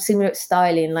they have similar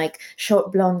styling, like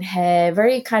short blonde hair,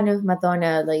 very kind of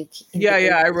Madonna, like.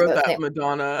 I wrote that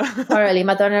Madonna. Thoroughly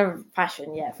Madonna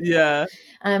fashion, yeah. Yeah.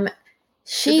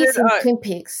 She's in Twin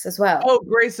Peaks as well. Oh,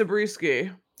 Grace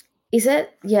Zabriskie. Is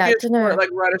it? Yeah, She I is don't for know. like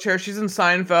Redditor. She's in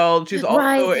Seinfeld. She's Right,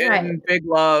 also right. in Big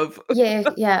Love. Yeah,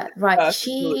 yeah, right. Yeah,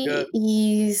 she's really good.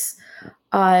 She is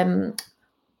um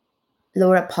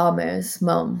Laura Palmer's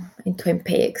mom in Twin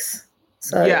Peaks.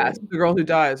 So Yes, the girl who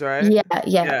dies, right? yeah,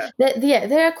 yeah. Yeah. Yeah,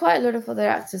 there are quite a lot of other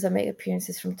actors that make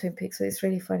appearances from Twin Peaks, so it's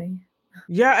really funny.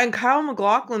 Yeah, and Kyle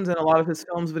MacLachlan's in a lot of his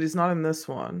films, but he's not in this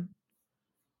one.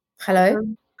 Hello?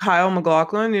 Kyle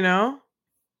MacLachlan, you know?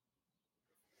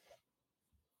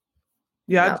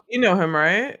 Yeah, No. you know him,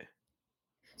 right?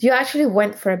 You actually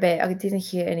went for a bit. I didn't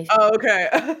hear anything. Oh, okay.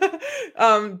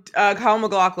 Kyle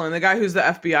MacLachlan, the guy who's the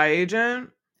FBI agent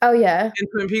Oh yeah. in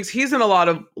Twin Peaks, he's in a lot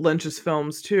of Lynch's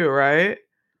films too, right?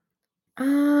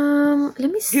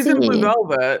 Let me He's in Blue see.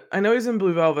 Velvet. I know he's in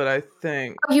Blue Velvet, I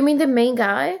think. Oh, you mean the main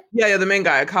guy? Yeah, yeah, the main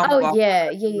guy, Kyle Oh MacLachlan, yeah,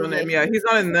 that's yeah, his real yeah, name. yeah. Yeah, he's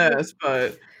not in this,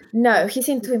 but No, he's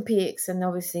in Twin Peaks, and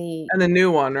obviously, and the new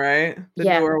one, right? The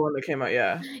yeah. newer one that came out,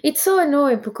 yeah. It's so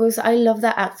annoying because I love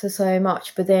that actor so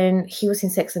much, but then he was in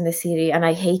Sex and the City, and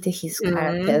I hated his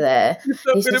character Mhm. there. He's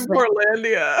so He's good in just like,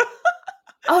 Portlandia.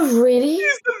 oh really?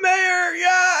 He's the mayor.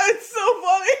 Yeah, it's so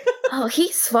funny. Oh,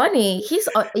 he's funny. He's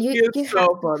He you. is You have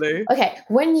so funny. okay.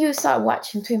 When you start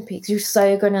watching Twin Peaks, you're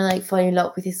so gonna like fall in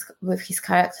love with his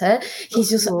character. Cool. He's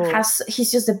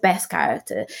just the best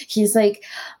character. He's like,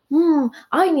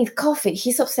 I need coffee.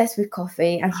 He's obsessed with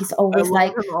coffee, and he's I always love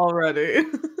like, him already.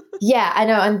 yeah, I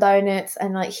know, and donuts,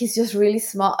 and like he's just really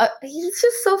smart. He's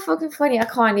just so fucking funny. I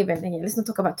can't even. Yeah, let's not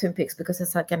talk about Twin Peaks because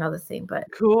it's like another thing. But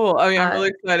Cool. I mean, I'm uh, really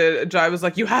excited. Jai was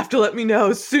like, "You have to let me know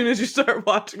as soon as you start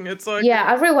watching it, so I yeah,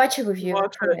 can I'll rewatch it with you. I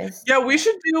watch it." promise. Yeah, we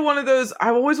should do one of those.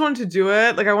 I've always wanted to do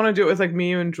it. Like, I want to do it with like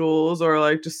me and Jules, or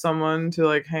like just someone to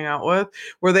like hang out with,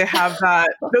 where they have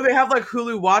that. No, they have like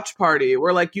Hulu Watch Party,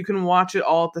 where like you can watch it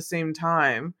all at the same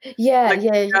time, Yeah, like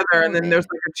yeah, you together, and told then there's me.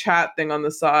 like a chat thing on the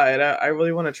side. I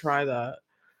really want to try that.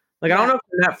 Like, I don't Yeah. know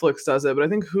if Netflix does it, but I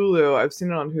think Hulu, I've seen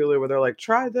it on Hulu where they're like,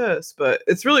 try this. But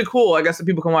it's really cool, I guess, that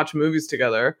people can watch movies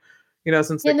together,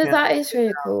 since Yeah, they no, can't. that is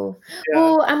really cool. Yeah.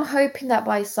 Well, I'm hoping that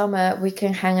by summer we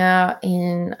can hang out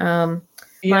in Yeah,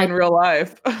 my in real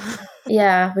life.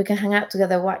 yeah, we can hang out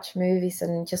together, watch movies,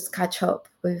 and just catch up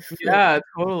with like Yeah,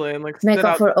 totally. And like make sit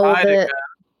up for all outside again. the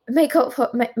make up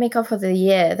for the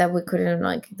year that we couldn't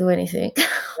like do anything.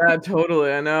 Yeah,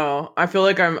 totally. I know. I feel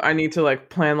like I need to like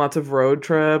plan lots of road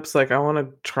trips. Like I want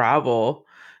to travel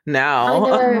I now.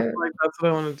 know. Like that's what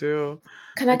I want to do.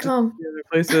 Can I Like just come? see other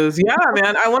places. Yeah,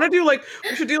 man. I want to do like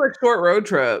we should do like short road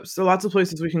trips. So lots of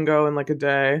places we can go in like a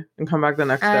day and come back the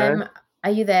next day.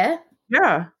 Are you there?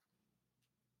 Yeah.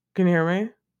 Can you hear me?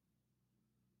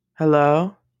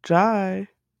 Hello? Jai.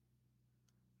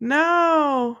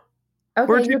 No. Okay,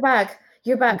 Where'd you you're back.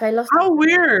 You're back. I lost you How for a bit.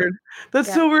 weird. That's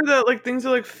Yeah, so weird that like things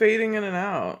are like fading in and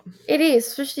out. it is.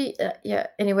 Especially yeah.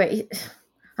 Anyway,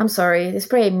 I'm sorry. It's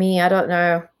probably me. I don't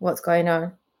know what's going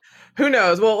on. Who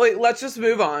knows? Well, wait, let's just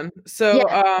move on. So,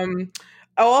 Yeah.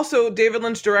 also David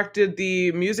Lynch directed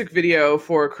the music video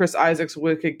for Chris Isaak's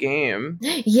Wicked Game.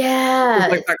 Yeah,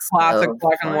 It's like that it's classic so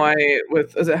black and fun. white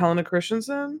with is it Helena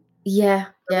Christensen? Is Yeah,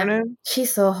 that her yeah. name?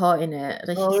 She's so hot in it.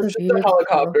 Like Oh, she's there's so just a beautiful.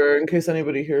 helicopter in case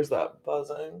anybody hears that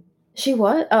buzzing. She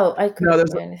what? Oh, I No, couldn't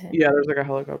hear anything. there's like a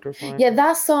helicopter flying. Yeah,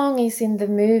 that song is in the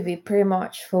movie pretty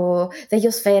much for they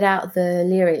just fade out the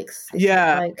lyrics. It's just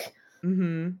Yeah. like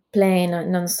Mm-hmm. playing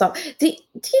non-stop. Do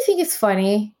you think it's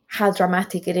funny how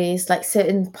dramatic it is? Like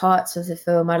certain parts of the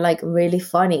film are like really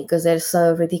funny because they're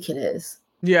so ridiculous.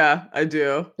 Yeah, I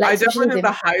do. Like I especially definitely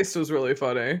think the the heist was really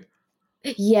funny.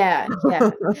 yeah,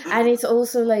 yeah. And it's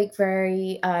also like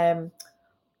very I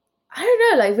don't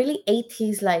know, like really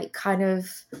 80s, like kind of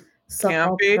soap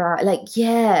Campy. opera, like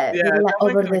yeah, Yeah, really like definitely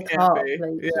over kind of the top, campy.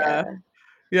 like Yeah. yeah,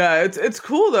 Yeah, it's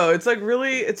cool though. It's like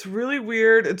it's really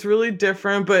weird. It's really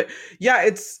different, but yeah,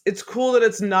 it's cool that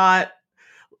it's not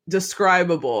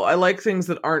describable. I like things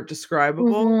that aren't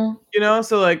describable, hmm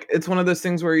So like it's one of those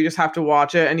things where you just have to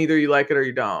watch it and either you like it or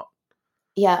you don't.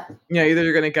 yeah, Yeah, either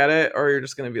you're going to get it or you're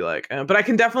just going to be like, But I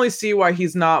can definitely see why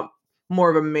he's not more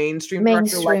of a mainstream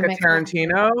director like mainstream a exactly,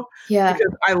 Tarantino yeah.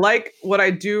 because I like what I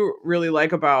do really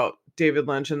like about David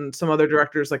Lynch and some other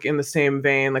directors like in the same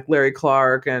vein like Larry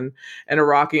Clark and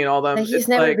Iraqi and all Like them. he's It's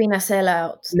never like been a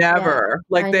sellout. Yeah, never.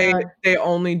 Like I know. they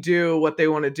only do what they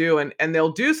want to do and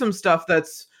they'll do some stuff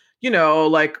that's,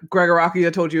 like Greg Araki I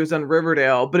told you was on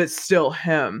Riverdale, but it's still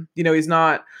him. He's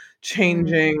not Mm.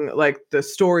 changing like the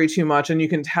story too much and you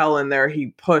can tell in there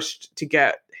he pushed to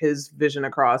get his vision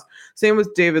across. Same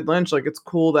with David Lynch. Like it's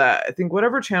cool that I think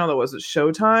whatever channel that was, it's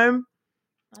Showtime.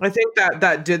 I think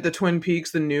that did the Twin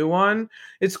Peaks, the new one.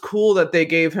 It's cool that they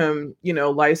gave him,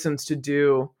 license to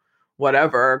do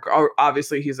whatever.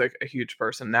 Obviously, he's like a huge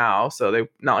person now, so they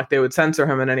not like they would censor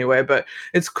him in any way. But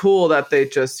it's cool that they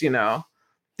just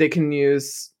they can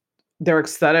use their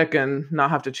aesthetic and not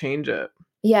have to change it.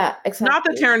 Yeah, Not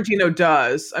that exactly. Tarantino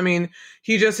does. I mean,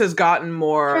 he just has gotten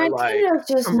more like Tarantino is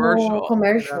just more commercial.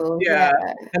 commercial. Yeah,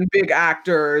 Yeah. and big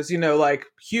actors, like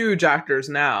huge actors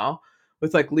now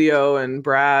with like Leo and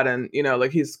Brad, and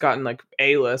like he's gotten like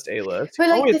A-list. He But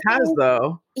like always the thing has is,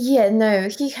 though. yeah, no,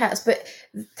 he has. But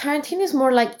Tarantino is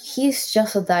more like he's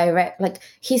just a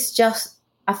he's just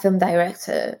a film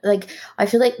director. Like I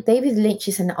feel like David Lynch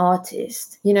is an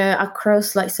artist,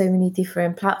 across like so many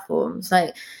different platforms.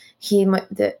 Like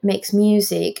that makes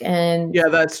music and Yeah,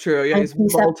 that's true. Yeah, and he's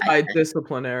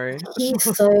multidisciplinary. he's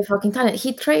so fucking talented.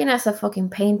 He trained as a fucking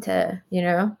painter,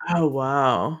 Oh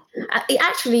wow.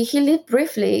 He lived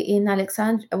briefly in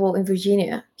in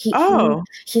Virginia. Oh,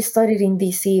 He studied in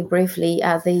DC briefly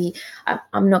at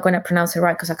I'm not going to pronounce it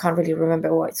right because I can't really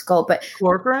remember what it's called, but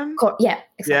Corcoran? yeah,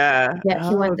 exactly. Yeah. Yeah,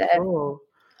 he Oh, went there. cool.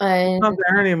 And Not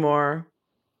there anymore.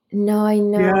 no, I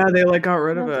know. Yeah, they like got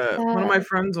rid of That's it. One of my sad.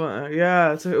 friends went.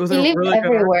 Yeah, it was He a lived really good art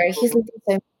everywhere. He's school. lived in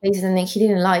so many places, and then he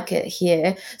didn't like it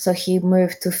here, so he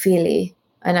moved to Philly,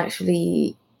 and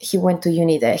actually he went to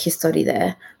uni there. He studied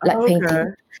there, like Oh, okay.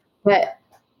 painting. But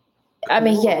I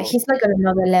mean, yeah, Cool. he's like on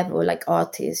another level, like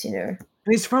artist. And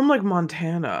he's from like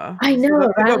Montana. I So know,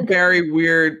 that's like a random. very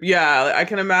weird, yeah, I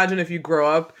can imagine if you grow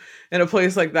up in a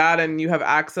place like that and you have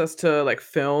access to like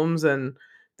films and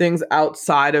things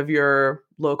outside of your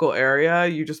local area,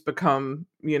 you just become,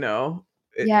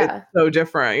 it's Yeah. so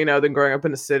different, than growing up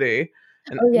in a city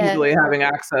and Oh yeah. easily having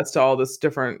access to all this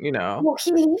different. Well,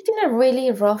 he lived in a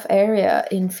really rough area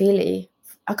in Philly.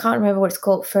 I can't remember what it's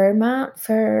called. Fairmount.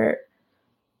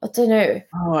 I don't know.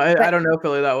 Oh, I But don't know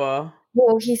Philly that well.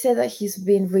 well, he said that he's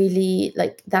been really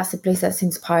like that's the place that's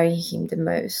inspiring him the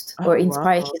most, or Oh,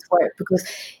 inspired wow. his work because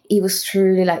it was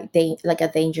truly like like a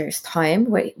dangerous time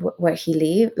where he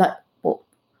lived, like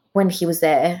when he was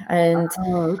there, and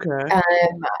Oh, okay.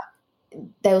 um,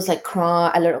 there was like a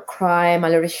lot of crime, a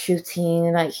lot of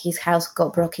shooting. Like his house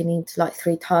got broken into like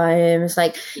 3 times.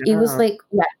 Like it was Yeah. like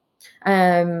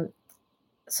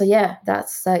so yeah,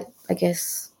 that's like I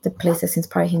guess the place that's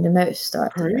inspired him the most. I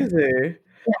don't know. Crazy.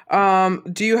 Yeah.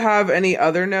 Do you have any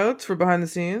other notes for behind the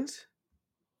scenes?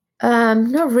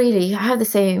 Not really. I have the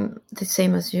same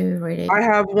as you, I really.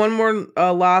 have one more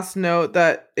last note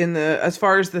that as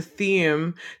far as the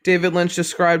theme, David Lynch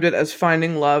described it as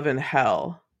finding love in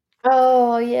hell.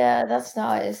 Oh yeah, that's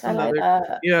nice. I like Another,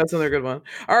 that. yeah, that's another good one.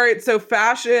 All right, so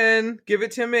fashion, give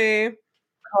it to me.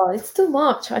 Oh, it's too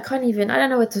much. I can't even. I don't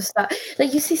know where to start.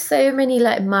 Like you see so many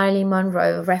like Marilyn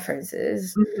Monroe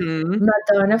references. Hmm.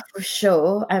 Madonna for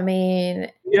sure. I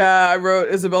mean, Yeah, I wrote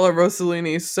Isabella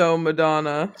Rossellini, so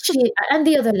Madonna. she and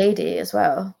the other lady as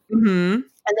well. Hmm.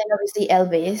 And then obviously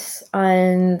Elvis.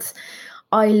 And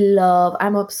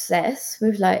I'm obsessed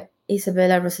with like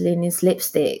Isabella Rossellini's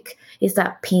lipstick. It's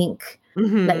that pink,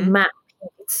 like Hmm. matte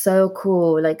pink. It's so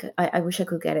cool. Like I wish I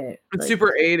could get it. It's Like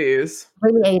super 80s.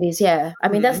 really 80s, yeah. I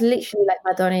mean Hmm. that's literally like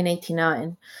Madonna in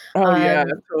 89. Oh yeah, Um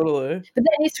totally. but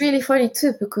then it's really funny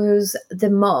too because the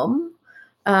mom,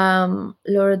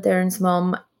 Laura Dern's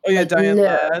mom, Oh yeah, like Diane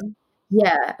look, Ladd.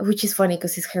 yeah, which is funny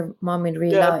because it's her mom in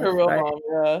real Yeah, it's her life, real right? mom.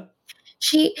 Yeah.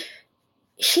 She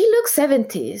she looks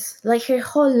 70s. Like her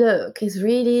whole look is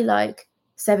really like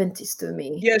 70s to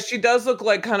me. Yeah, she does look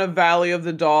like kind of Valley of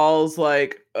the Dolls,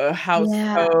 like a house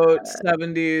Yeah, coat,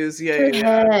 70s. Yeah, her yeah,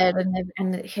 yeah. hair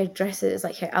and her dresses,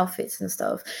 like her outfits and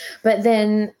stuff. But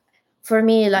then for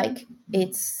me, like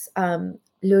it's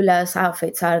Lula's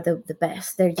outfits are the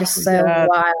best. They're Oh just so yeah,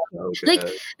 wild. so Like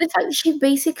good. the fact she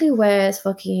basically wears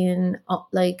fucking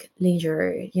like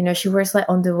lingerie. She wears like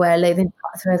underwear, like then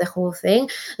through the whole thing.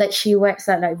 Like she wears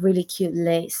that like really cute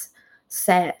lace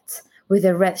set with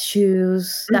the red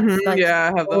shoes. Hmm. That's like,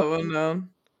 Yeah, I have that one down.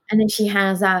 and then she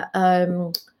has that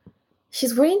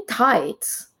she's wearing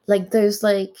tights, like those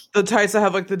like The tights that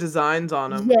have like the designs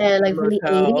on them, yeah, the like really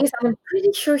motel. 80s. I'm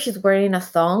pretty sure she's wearing a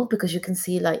thong because you can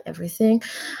see like everything.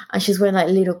 And she's wearing like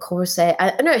little corset.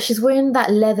 No, she's wearing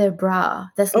that leather bra.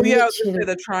 That's Oh yeah, I was gonna literally say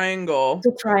the triangle.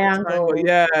 the The triangle. triangle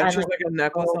Yeah, and and she has like like a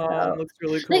necklace gold on. belt. Looks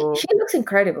really Like cool. she looks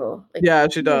incredible. Like Yeah,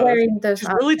 she does. wearing those She's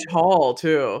really outfits. tall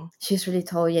too. She's really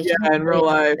tall. Yeah, Yeah, she looks in real really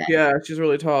life. nice. Yeah, she's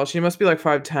really tall. She must be like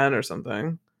 5'10" or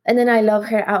something. And then I love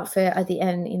her outfit at the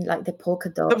end in like the polka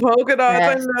The dot polka dots,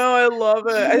 I dress. know, I love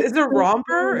it. Is it a So romper?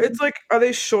 cool. It's like, are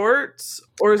they shorts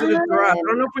or is it a dress? I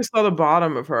don't Um, know if we saw the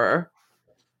bottom of her.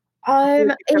 I feel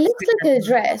like we it kept looks seeing like a her.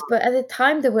 dress, but at the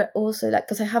time they were also like,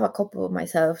 because I have a couple of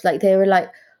myself, like they were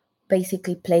like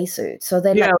basically play suits. So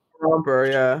they're Yeah, like, romper,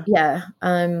 yeah. yeah,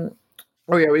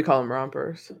 Oh yeah, we call them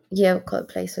rompers. Yeah, we call it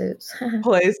play suits.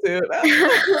 Play suit.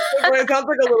 It sounds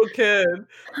like a little kid.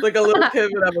 Like a little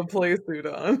kid would have a play suit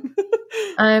on.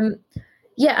 um,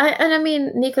 yeah, and I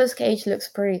mean, Nicolas Cage looks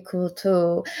pretty cool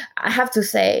too. I have to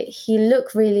say, he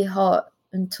looked really hot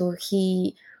until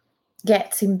he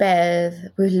gets in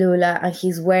bed with Lula and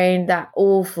he's wearing that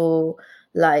awful,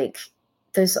 like,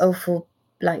 those awful,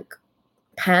 like,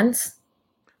 pants.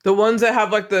 The ones that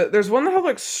have like there's one that have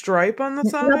like stripe on the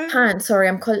Not side. pants, sorry,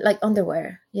 I'm calling like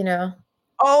underwear, you know?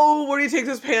 Oh, where he takes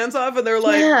his pants off and they're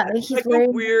like Yeah, it's he's like a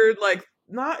wearing weird like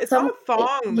not it's not some. a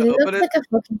thong He though, but looks it's like a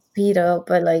fucking speedo,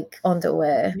 but like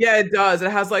underwear. yeah, it does.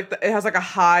 It has like it has like a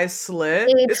high slit.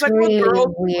 It's It's like what really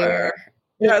girls wear. weird.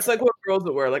 Yeah, it's It's like what girls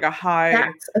would wear, like a high.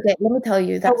 that's okay. Let me tell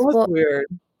you, That was weird.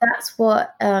 that's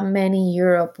what men in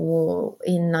Europe wore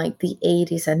in like the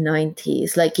 80s and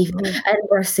 90s, like if Mhm. and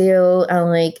Brazil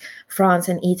and like France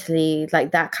and Italy,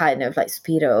 like that kind of like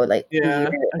speedo, like Yeah,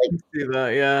 weird, I like can see that.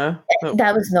 Yeah.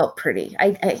 that was not pretty.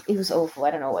 It was awful.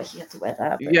 I don't know why he had to wear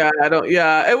that, but Yeah, I don't.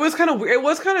 Yeah, it was kind of it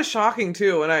was kind of shocking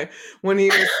too when he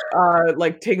was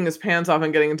like taking his pants off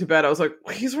and getting into bed. I was like,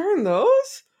 he's wearing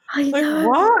those? I Like know,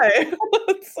 why?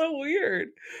 It's so weird.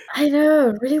 I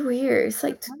know, really weird. It's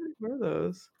like, Why do you wear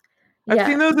those? I've yeah,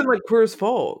 seen those in like Queer as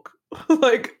Folk.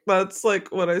 Like that's like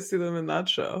what I see them in that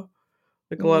show.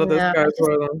 Like a lot of those yeah, guys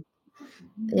wear them.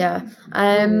 yeah.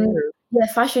 So weird. Yeah,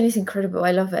 fashion is incredible.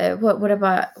 I love it. What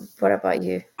about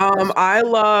you? I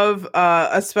love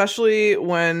especially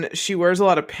when she wears a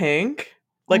lot of pink.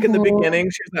 Like in the Mhm. beginning,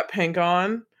 she has that pink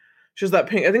on. She has that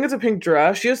pink. I think it's a pink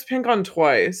dress. She has pink on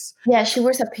twice. Yeah, she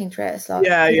wears a pink dress. Like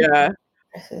Yeah, pink yeah.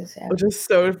 dresses. Yeah. Which is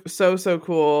so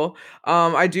cool.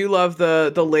 I do love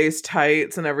the lace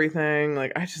tights and everything.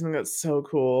 Like I just think that's so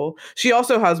cool. She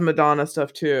also has Madonna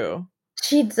stuff too.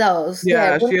 She does.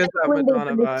 Yeah. Yeah, she has that When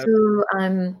Madonna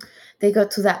vibe. they go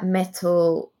to that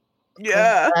metal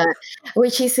Yeah. concert,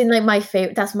 which is in like my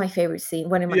favorite. That's my favorite scene.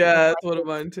 One of Yeah, my it's one of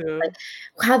favorite mine scenes. Like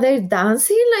too. how they're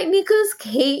dancing, like Nicolas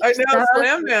Cage I know,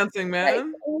 slam dancing. dancing, Like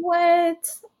man.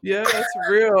 what? Yeah, it's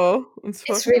real. It's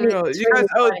fucking real. It's You really guys,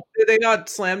 oh, funny. did they not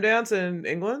slam dance in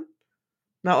England?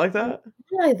 Not like that?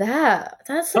 Like that.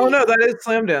 That's Oh like no, that is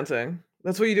slam dancing.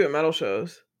 That's what you do at metal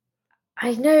shows.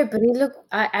 I know, but it look.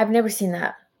 I've never seen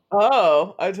that.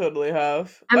 Oh, I totally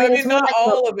have. I I mean, it's mean, more not like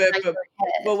all of it, like your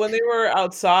but head. when they were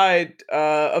outside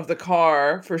of the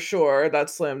car, for sure,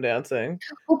 that's slam dancing.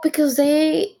 Well, because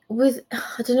they with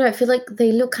I don't know. I feel like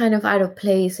they look kind of out of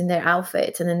place in their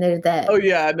outfits, and then they're there. Oh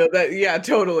yeah, no, that yeah,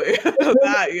 totally. It's really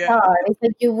That yeah. bizarre. It's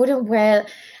like you wouldn't wear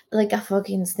like a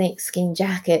fucking snakeskin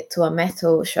jacket to a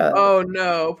metal show. Oh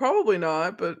no, probably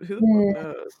not. But who the fuck Mm,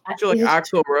 knows? You're like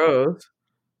it's Axl Rose.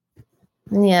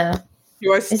 yeah.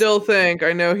 Who I It's still think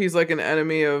I know he's like an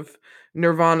enemy of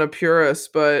Nirvana purists,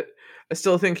 but I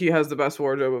still think he has the best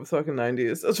wardrobe of fucking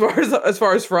 90s as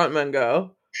far as frontmen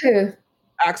go. who?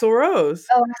 Axl Rose.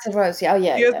 Oh, Axl Rose. Yeah. Oh,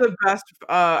 yeah. He has Yeah. the best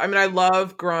I mean I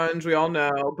love grunge, we all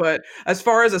know, but as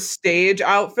far as a stage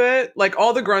outfit, like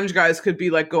all the grunge guys could be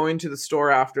like going to the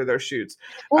store after their shoots,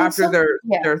 Well, after some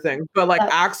yeah. their thing. But like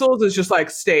That, Axl's is just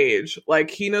like stage. Like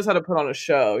he knows how to put on a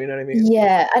show, you know what I mean?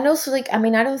 yeah, and also like I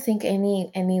mean I don't think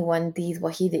anyone did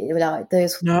what he did. Like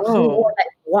there's he wore No. like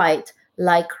white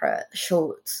lycra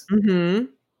shorts. Mhm.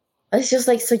 It's just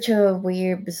like such a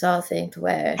weird, bizarre thing to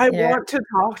wear, I you know? want to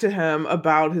talk to him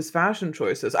about his fashion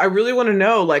choices. I really want to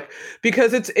know, like,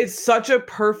 because it's such a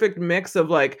perfect mix of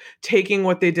like taking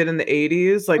what they did in the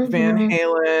 80s, like Van Mhm.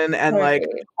 Halen and like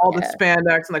Totally. all the Yeah.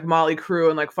 spandex and like Motley Crue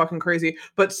and like fucking crazy,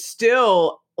 but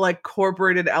still like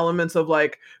incorporated elements of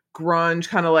like grunge,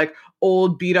 kind of like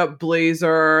old beat up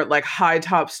blazer, like high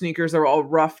top sneakers that were all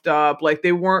roughed up. Like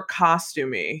they weren't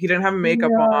costumey. He didn't have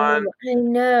makeup on. No, I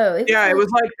know. It's Yeah, it like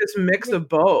was like this mix of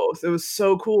both. It was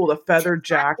so cool. The feather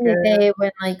back in the jacket. day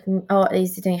when like oh, at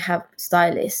least they didn't have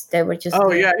stylists. They were just Oh,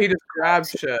 doing yeah, he just grabbed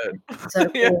shit. so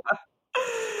Yeah. cool.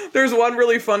 There's one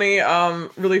really funny,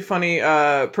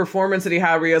 performance that he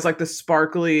had where he has, like, this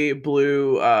sparkly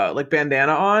blue, like,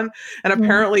 bandana on, and Mhm.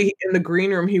 apparently in the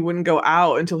green room, he wouldn't go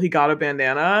out until he got a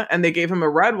bandana, and they gave him a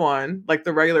red one, like,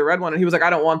 the regular red one, and he was like, "I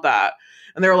don't want that."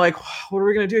 And they were like, "What are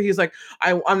we gonna do?" He's like,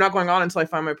 I'm not going on until I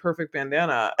find my perfect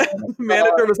bandana." Oh my The God.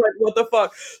 manager was like, "What the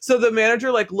fuck?" So the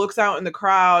manager, like, looks out in the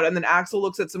crowd, and then Axel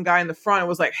looks at some guy in the front and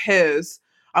was like,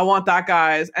 I want that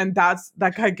guy's, and that's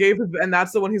that guy gave his, and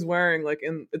that's the one he's wearing. Like,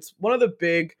 and it's one of the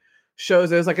big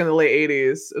shows. It was like in the late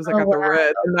 80s. It was like Oh at the wow.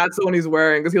 Ritz, and that's the one he's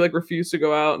wearing because he like refused to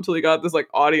go out until he got this like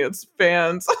audience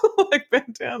fans like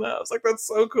bandana. I was like, that's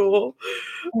so cool.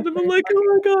 And That's I'm really like, funny.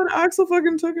 oh my god, Axel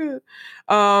fucking took it.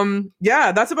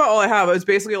 Yeah, that's about all I have. It's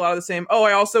basically a lot of the same. Oh,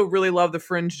 I also really love the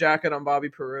fringe jacket on Bobby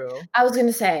Peru. I was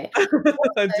gonna say,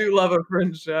 I do love a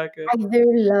fringe jacket. I do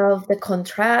love the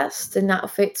contrast in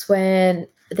outfits when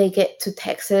they get to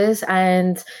Texas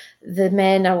and the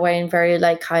men are wearing very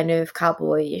like kind of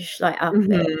cowboyish like outfit.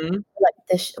 Hmm.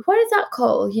 Like what is that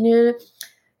called? You know,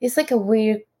 it's like a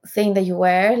weird thing that you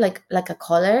wear, like a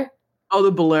collar. Oh,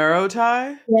 the bolero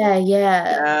tie. Yeah,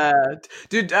 yeah. Yeah,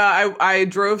 dude. I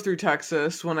drove through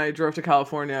Texas when I drove to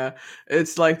California.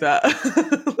 It's like that.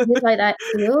 It's like that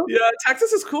too. Yeah,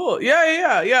 Texas is cool.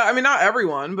 Yeah. I mean, not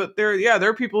everyone, but there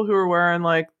are people who are wearing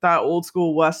like that old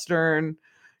school Western,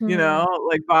 Hmm.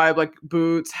 like vibe, like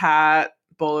boots, hat,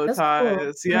 bolo That's cool.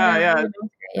 ties. Yeah, I Yeah, really like it.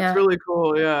 it's Yeah, really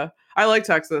cool. Yeah, I like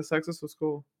Texas. Texas was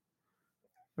cool.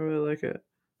 I really like it.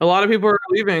 A lot of people are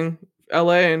leaving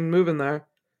LA and moving there.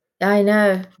 I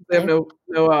know. They have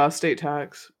no state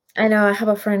tax. I know. I have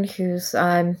a friend who's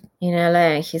in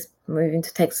LA and he's moving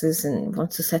to Texas and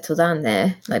wants to settle down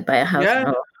there, like buy a house Yeah.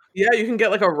 and all. Yeah, you can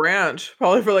get like a ranch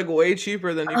probably for like way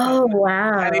cheaper than you can Oh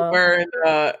wow.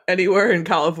 anywhere in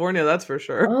California, that's for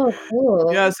sure. Oh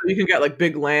Yeah, cool. so you can get like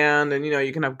big land and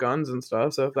you can have guns and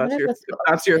stuff. So if I wonder if that's if the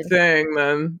that's your option. thing,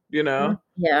 then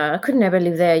Yeah, I could never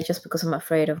live there just because I'm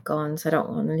afraid of guns. I don't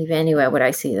want to live anywhere where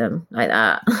I see them like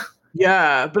that.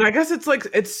 Yeah, but I guess it's like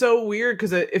it's so weird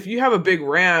because if you have a big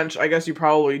ranch, I guess you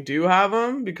probably do have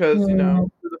them because Mm,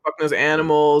 who the fuck knows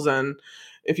animals, and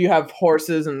if you have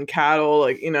horses and cattle,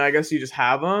 like I guess you just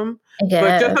have them. I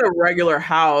But just guess. a regular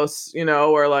house,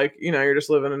 where like you're just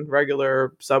living in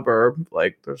regular suburb,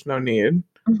 like there's no need.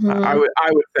 Hmm. I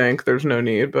would think there's no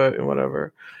need, but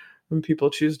whatever. And people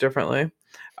choose differently.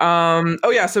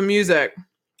 Oh yeah, so music.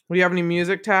 Do you have any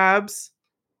music tabs?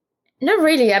 Not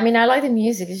really. I mean, I like the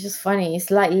music. It's just funny.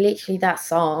 It's like literally that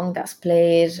song that's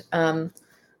played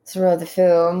throughout the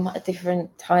film at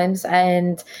different times.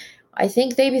 And I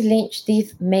think David Lynch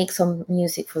did make some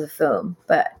music for the film,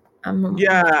 but I'm not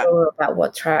Yeah, sure about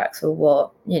what tracks or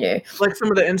what. like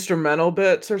some of the instrumental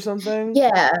bits or something.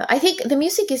 Yeah, I think the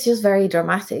music is just very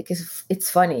dramatic. It's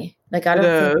funny. Like I It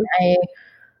don't think is.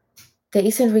 there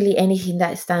isn't really anything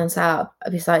that stands out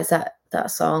besides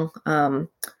that song.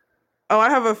 Oh, I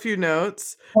have a few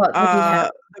notes. What do you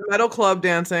have? The metal club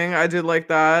dancing, I did like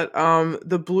that.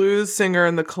 The blues singer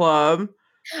in the club,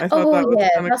 I thought Oh that was yeah,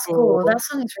 kind of that's cool. cool. That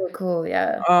song is really cool.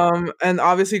 Yeah. And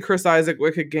obviously Chris Isaac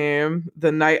Wicked Game.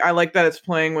 The night I like that it's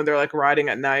playing when they're like riding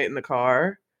at night in the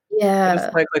car. I just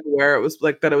Yeah. like where it was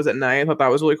like that it was at night. I thought that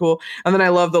was really cool. And then I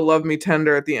love the Love Me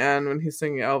Tender at the end when he's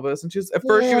singing Elvis. And at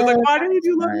first she was Yeah, like, why didn't you that's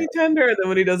do Love right. Me Tender? And then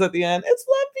when he does at the end, it's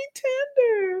Love Me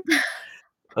Tender.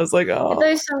 I was like, oh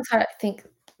Those songs are, I think,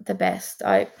 the best.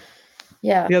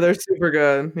 Yeah, yeah, they're super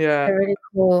good. Yeah. they're really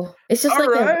cool. It's just All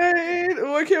like a right.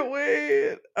 Oh, I can't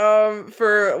wait.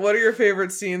 For what are your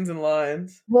favorite scenes and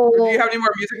lines? Or do you have well, any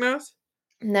more music notes?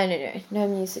 no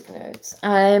music notes.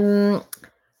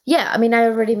 Yeah, I mean, I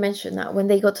already mentioned that when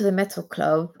they go to the metal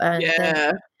club and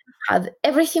then Yeah.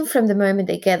 everything from the moment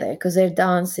they get there because they're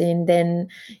dancing, then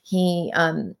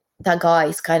that guy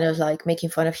is kind of like making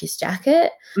fun of his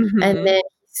jacket, and Hmm. then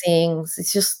he sings.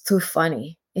 It's just too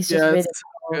funny. It's just Yeah, it's really so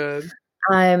cool. good.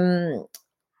 Um,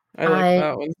 I like I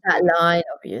that one that too. line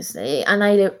obviously,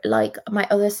 and like my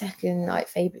other second like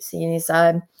favorite scene is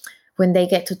when they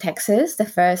get to Texas the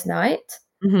first night,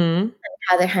 Hmm.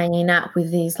 how they're hanging out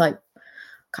with these like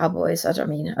cowboys. I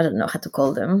don't know how to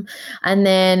call them, and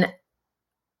then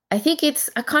I think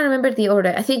I can't remember the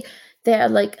order. I think there are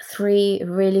like three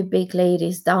really big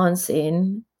ladies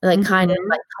dancing, like kind of Hmm.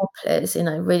 like topless in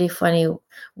a really funny,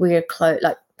 weird clothes,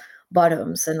 like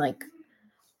bottoms, and like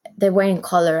they're wearing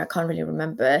collar. I can't really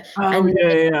remember. Oh And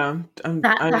yeah.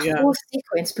 that Yeah. whole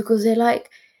sequence because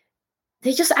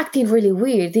they're just acting really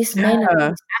weird. These men are Yeah.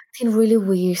 just acting really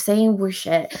weird, saying weird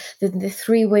shit. The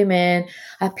three women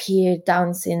appear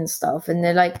dancing and stuff, and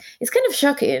they're like, it's kind of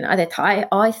shocking at the time,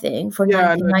 I think, for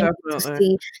Yeah, no, 1990 to definitely.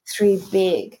 see three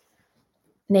big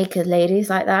naked ladies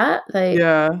like that. Like,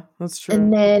 Yeah, that's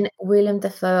and true. then William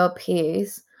Dafoe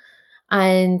appears,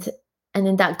 and and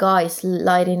then that guy is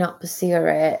lighting up a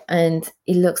cigarette, and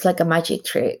it looks like a magic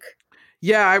trick.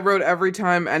 Yeah, I wrote every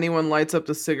time anyone lights up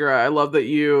the cigarette, I love that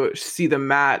you see the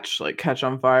match like catch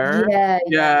on fire. Yeah,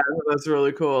 yeah. Yeah, that's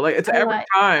really cool. Like it's I every like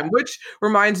time, which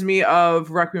reminds me of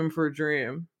Requiem for a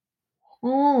Dream.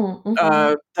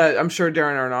 Mm-hmm. That I'm sure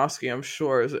Darren Aronofsky, I'm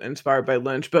sure, is inspired by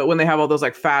Lynch. But when they have all those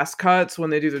like fast cuts when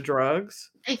they do the drugs,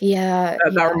 Yeah,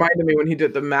 that yeah, reminded me when he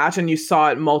did the match, and you saw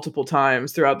it multiple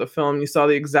times throughout the film. You saw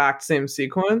the exact same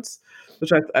sequence,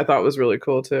 which I thought was really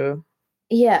cool too.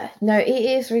 yeah. No, it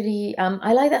is really.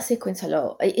 I like that sequence a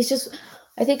lot. It's just,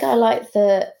 I think I like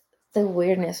the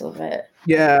weirdness of it.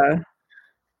 Yeah,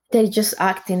 They're just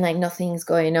acting like nothing's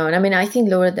going on. I mean, I think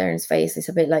Laura Dern's face is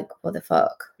a bit like, what the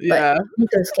fuck? But yeah.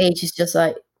 Nicolas Cage is just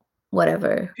like,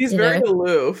 whatever, He's you very know?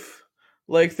 aloof,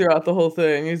 like throughout the whole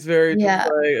thing. He's very just Yeah,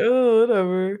 like, oh,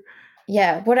 whatever.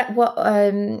 yeah.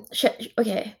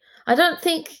 Okay. I don't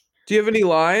think Do you have any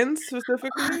lines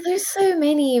specifically? there's so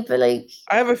many, but like,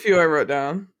 I have a few I wrote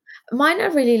down. mine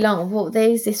are really long. Well,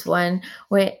 there's this one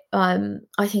where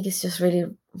I think it's just really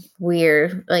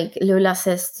weird. Like Lola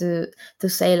says to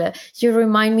Sailor, "You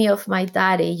remind me of my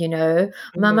daddy, you know.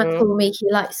 Mama Uh, told me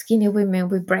he liked skinny women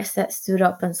with breasts that stood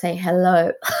up and say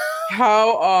hello."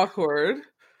 how awkward.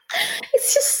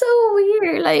 It's just so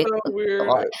weird. Like, So oh weird.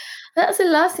 God, that's the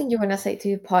last thing you want to say to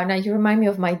your partner. You remind me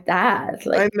of my dad. I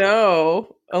Like,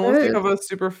 know. Unless you ugh. have a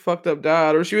super fucked up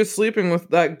dad, or she was sleeping with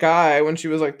that guy when she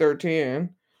was like 13.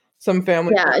 Some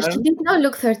family Yeah, she friend. did not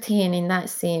look 13 in that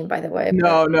scene, by the way. But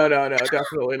No, no, no, no,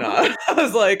 definitely not. I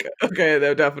was like, okay,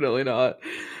 no, definitely not.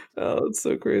 Oh, it's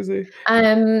so crazy.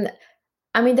 um,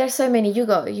 I mean, there's so many. You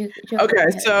go Okay,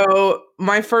 ahead. so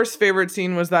my first favorite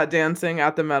scene was that dancing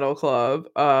at the metal club,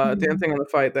 Mhm. dancing on the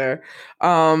fight there.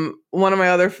 One of my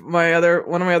other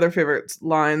favorite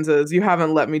lines is "You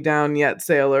haven't let me down yet,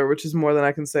 sailor," which is more than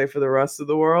I can say for the rest of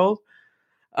the world.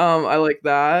 I like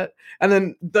that. And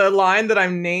then the line that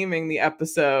I'm naming the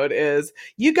episode is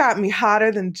 "You got me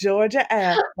hotter than Georgia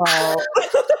asphalt."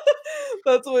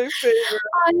 That's my favorite.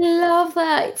 I love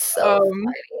that. It's so Um,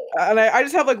 funny. and I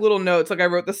just have like little notes. Like I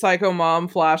wrote the psycho mom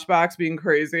flashbacks being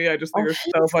crazy. I just think Oh, are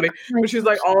she's so funny. oh my But she's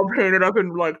like gosh. all painted up in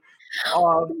like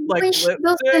When she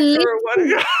does the lipstick lip or what. I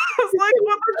sync. was like,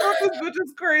 what the fuck? This bitch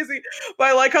is crazy. But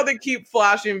I like how they keep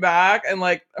flashing back, and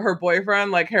like her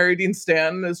boyfriend, like Harry Dean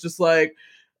Stanton, is just like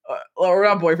or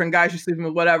not boyfriend, guy she's sleeping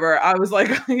with, whatever. I was like,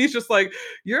 he's just like,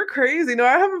 you're crazy. No,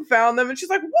 I haven't found them. And she's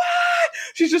like, what?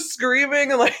 She's just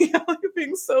screaming and like yelling,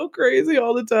 being so crazy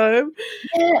all the time.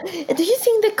 Yeah. Do you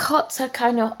think the cuts are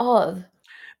kind of odd?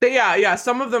 But yeah, yeah,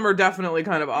 some of them are definitely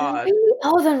kind of They're odd. really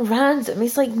odd and random.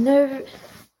 It's like no,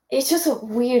 it's just a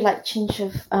weird like change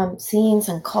of scenes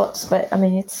and cuts. But I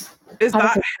mean, it's Is part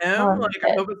of that the him? fun. Like,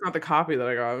 I hope it's not the copy that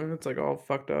I got. It's like all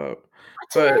fucked up. I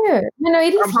But don't know. No, no,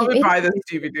 it I'll is him. probably It buy is this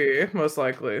him. DVD most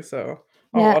likely. So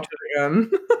I'll Yeah. watch it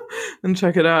again and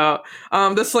check it out.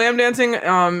 The slam dancing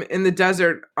in the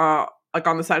desert, like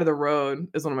on the side of the road,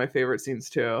 is one of my favorite scenes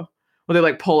too. Where they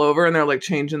like pull over and they're like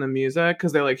changing the music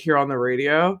because they like hear on the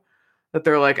radio that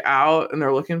they're like out and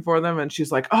they're looking for them, and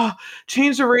she's like, "Oh,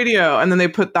 change the radio," and then they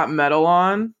put that metal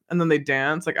on and then they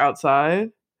dance like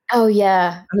outside. Oh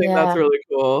yeah, I think that's yeah. really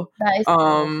cool. That is cool.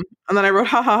 And then I wrote,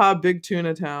 "Ha ha ha, Big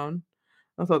Tuna Town."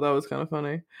 I thought that was kind of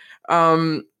funny.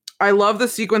 Um, I love the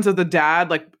sequence of the dad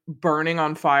like burning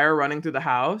on fire, running through the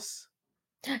house.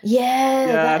 Yeah,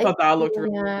 Yeah, I that is thought that looked cool.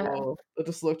 really Yeah. cool. It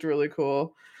just looked really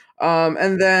cool.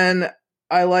 And then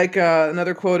I like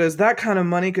another quote is that kind of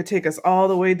money could take us all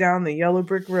the way down the yellow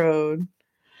brick road.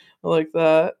 I like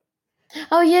that.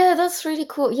 Oh yeah, that's really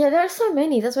cool. Yeah, there are so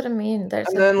many. That's what I mean. There's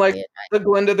And like then like yeah. the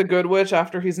Glinda the Good Witch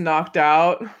after he's knocked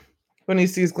out, when he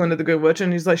sees Glinda the Good Witch,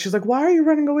 and she's like, "Why are you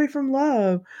running away from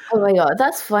love? Oh my god,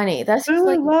 that's funny. That's just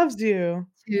Lily like loves you."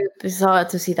 too bizarre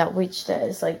to see that witch there.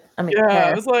 It's like I mean Yeah, I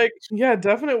hair. was like, yeah,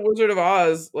 definite Wizard of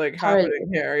Oz like Totally. happening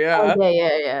here. Oh Yeah. yeah,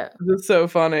 yeah, yeah. It's so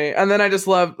funny. And then I just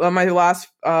love my last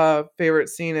favorite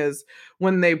scene is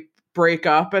when they break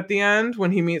up at the end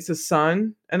when he meets his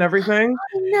son and everything.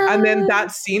 Oh And then no.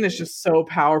 that scene is just so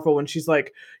powerful when she's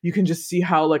like, you can just see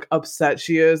how like upset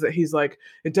she is that he's like,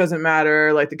 it doesn't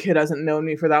matter, like the kid hasn't known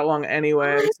me for that long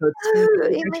anyway. I So it's too know.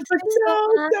 late. It And she's makes like, me so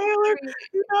no, Taylor, angry.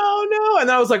 no, no. And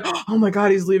then I was like, oh my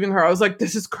God, he's leaving her. I was like,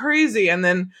 this is crazy. And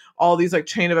then all these like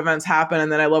chain of events happen. And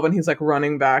then I love when he's like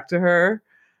running back to her.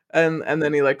 And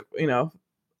then he like,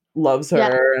 loves Yeah,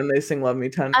 her and they sing Love Me I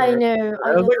Tender. know. I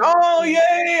I was know like, that oh scene.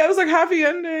 yay. I was like, happy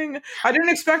ending. I didn't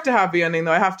expect a happy ending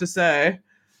though, I have to say.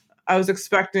 I was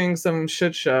expecting some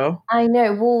shit show. I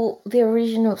know. Well, the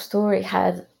original story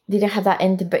had didn't have that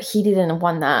ending, but he didn't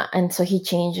want that, and so he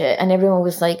changed it, and everyone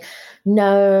was like,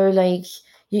 "No, like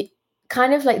you."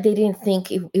 Kind of like they didn't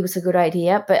think it was a good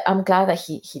idea, but I'm glad that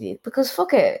he did because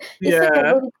fuck it, it's like a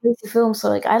Yeah. really crazy film. So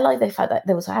like I like the fact that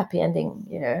there was a happy ending,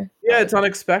 you know. Yeah, it's Like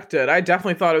unexpected. I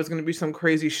definitely thought it was gonna be some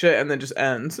crazy shit and then just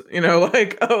ends.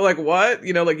 Like, oh, like what?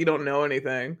 Like you don't know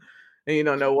anything and you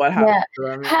don't know what yeah, happened to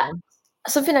them, ha-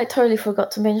 something I totally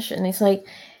forgot to mention is like,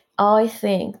 I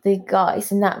think the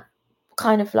guys in that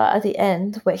kind of like at the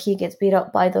end where he gets beat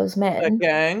up by those That men,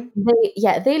 gang.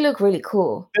 they look really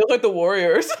cool. They look like the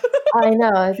Warriors. I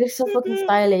know they're so fucking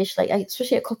stylish. Like,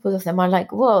 especially a couple of them are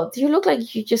like, "Whoa, do you look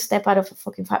like you just step out of a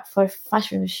fucking for a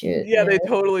fashion shoot?" Yeah, they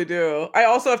totally do. I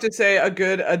also have to say a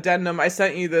good addendum. I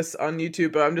sent you this on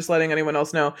YouTube, but I'm just letting anyone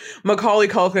else know. Macaulay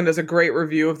Culkin does a great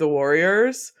review of the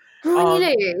Warriors. Um,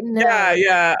 Really? yeah, No.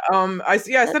 yeah. I That's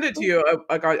sent it to cool. you.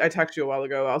 I texted you a while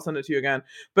ago. I'll send it to you again.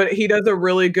 But he does a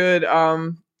really good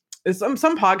it's some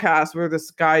podcast where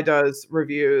this guy does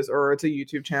reviews, or it's a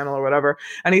YouTube channel or whatever,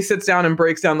 and he sits down and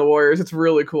breaks down the Warriors. It's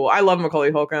really cool. I love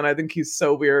Macaulay Culkin. I think he's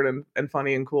so weird and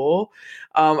funny and cool.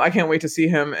 I can't wait to see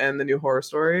him in the new Horror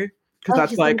Story, because Oh,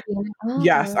 that's he's gonna like, be in.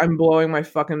 yes, Oh. I'm blowing my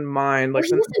fucking mind. Well, Like,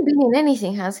 he hasn't been in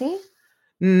anything, has he?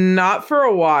 not for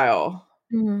a while.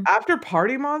 Hmm. After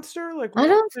Party Monster, like, I what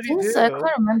else don't did he think so. I do?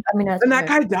 can't remember. I mean, I And don't that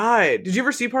know. guy died. Did you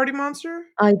ever see Party Monster?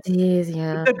 I did,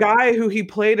 yeah. The guy who he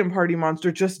played in Party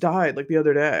Monster just died like the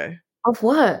other day. Of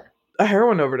what? A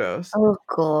heroin overdose. Oh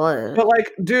God. But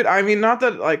like, dude, I mean, not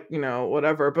that like,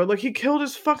 whatever, but like he killed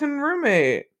his fucking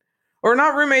roommate. Or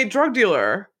not roommate, drug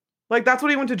dealer. Like that's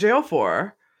what he went to jail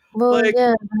for. Well, Like,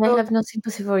 yeah, I so have no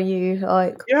sympathy for you.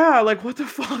 Like, yeah, like what the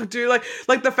fuck, dude?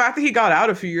 Like the fact that he got out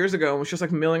a few years ago and was just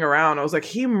like milling around. I was like,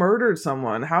 he murdered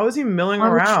someone. How is he milling I'm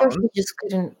sure around? he just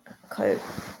couldn't cope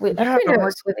with. Yeah, Who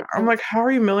knows with it? I'm like, how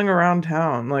are you milling around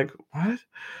town? Like, what?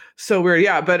 So weird.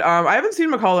 Yeah, but I haven't seen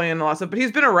Macaulay in a lot of stuff, but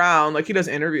he's been around. Like he does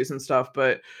interviews and stuff,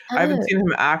 but I haven't Oh. seen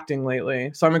him acting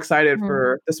lately. So I'm excited Hmm.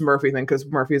 for this Murphy thing because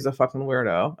Murphy's a fucking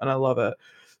weirdo and I love it.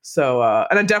 So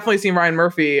and I've definitely seen Ryan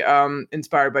Murphy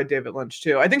inspired by David Lynch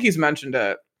too. I think he's mentioned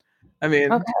it. I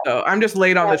mean, Okay. so I'm just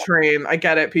late on Yeah. the train. I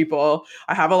get it, people.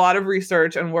 I have a lot of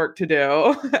research and work to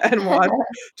do and watch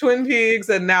Twin Peaks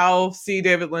and now see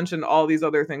David Lynch and all these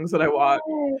other things that I watch.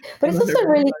 Yay. But it's also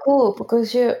really cool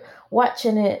because you're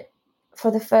watching it for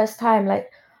the first time,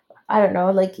 like, I don't know,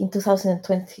 like in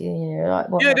 2020, like,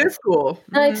 what Yeah, it month? is cool.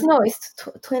 No, Mhm. it's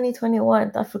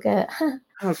 2021. I forget.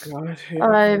 Oh god,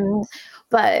 yeah.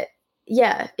 But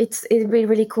yeah, it'd be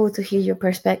really cool to hear your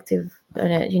perspective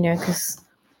on it, because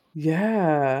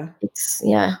Yeah. it's,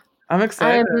 yeah. I'm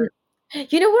excited.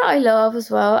 You know what I love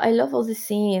as well? I love all the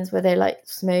scenes where they're like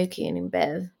smoking in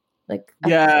bed, like at the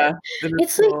Yeah, end. it is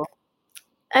It's like, cool.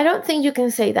 I don't think you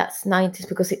can say that's 90s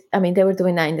because they were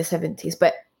doing that in the 70s,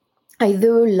 but I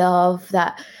do love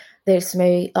that they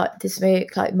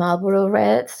smoke like Marlboro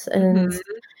Reds, and Mhm.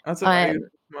 That's what I used um to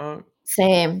smoke.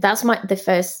 same. That's the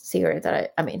first cigarette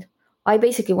that I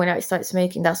basically, when I started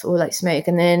smoking, that's all I smoke.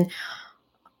 And then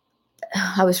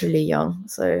I was really young,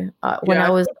 so when Yeah, I I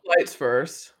was, smoked lights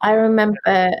first. I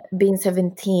remember being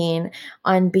 17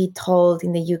 and be told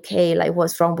in the UK, like,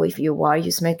 what's wrong with you? Why are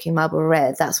you smoking Marlboro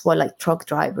Red? That's what like truck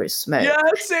drivers Yeah,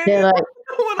 smoke. same. They're like,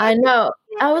 When I I know.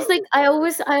 I was like,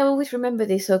 smoked. I always remember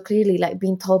this so clearly, like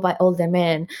being told by older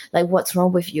men, like, what's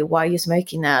wrong with you? Why are you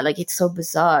smoking that? Like, it's so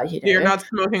bizarre, You're not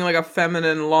smoking like a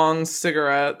feminine long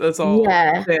cigarette. That's all.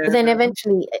 Yeah, but then Yeah.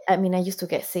 eventually, I used to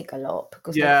get sick a lot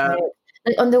because I Yeah. smoked.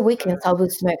 Like on the weekends, I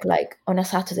would smoke like on a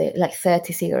Saturday, like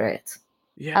 30 cigarettes.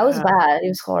 I was Yeah. bad. It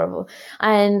was horrible,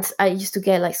 and I used to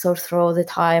get like sore throat all the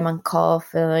time and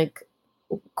cough and like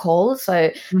cold. So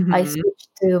I Mhm. switched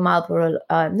to Marlboro.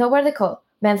 No, what are they called?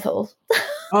 Menthol.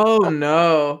 Oh,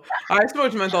 no. I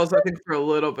smoked menthols, I think, for a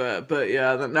little bit, but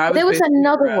yeah, then I was There was basically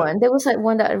another red. one. There was like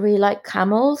one that I really like,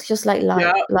 Camels, just like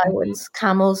Yeah. light Mhm. ones.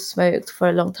 Camels smoked for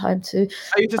a long time too.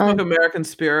 I used to smoke Um, American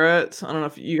Spirits. I don't know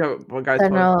if you got what guys I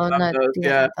probably know, have not those. deals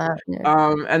Yeah. with that.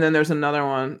 No. And then there's another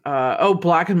one.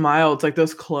 Black and Milds, like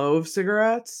those clove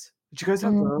cigarettes. Did you guys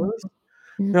have Mm, those?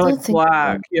 They're like don't think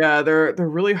black. so. Yeah, they're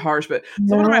really harsh. But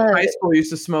someone in my No. high school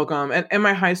used to smoke them. And in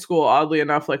my high school, oddly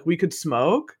enough, like we could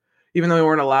smoke, even though we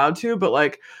weren't allowed to, but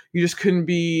like you just couldn't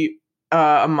be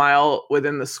a mile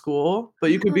within the school.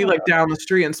 But you could be like Oh, down the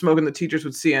street and smoke, and the teachers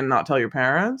would see and not tell your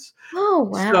parents. oh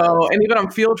wow. So, and even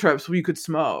on field trips, we could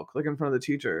smoke like in front of the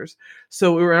teachers.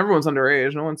 So everyone's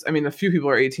underage. No one's, I mean, a few people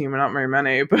are 18, but not very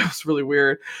many, but it was really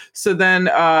weird. So then,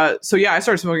 so yeah, I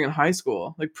started smoking in high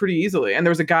school, like pretty easily. And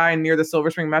there was a guy near the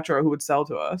Silver Spring Metro who would sell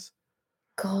to us.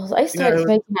 God, I Yeah, started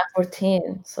smoking at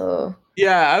 14, so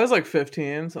yeah, I was like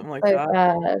 15, something like so that.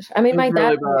 bad. I mean, It was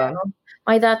really bad.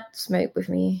 my dad smoked with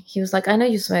me. He was like, I know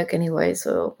you smoke anyway,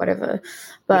 so whatever.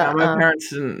 Yeah, But my parents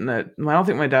didn't. I don't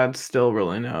think my dad still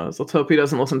really knows. Let's hope he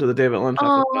doesn't listen to the David Lynch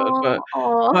episode. But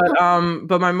oh,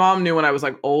 but my mom knew when I was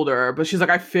like older. But she's like,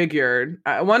 I figured.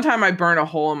 One time I burned a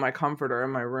hole in my comforter in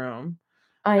my room,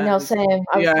 I know, and same.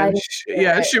 I was yeah, hiding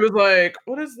yeah, it. she was like,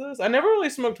 "What is this?" I never really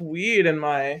smoked weed in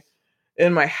my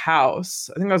in my house.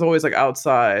 I think I was always like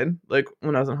outside, like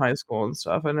when I was in high school and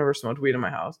stuff. I never smoked weed in my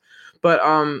house. But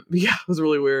yeah, it was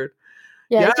really weird.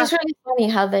 Yeah, Yeah, it's just really funny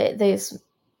how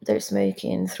they're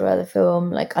smoking throughout the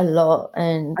film like a lot,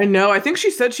 and I know. I think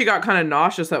she said she got kind of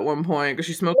nauseous at one point because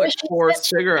she smoked well, like she four said she passed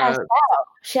cigarettes. out.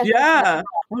 She actually passed Yeah.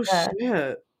 Oh out.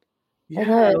 shit. I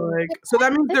Yeah, know. like so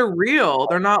that means they're real.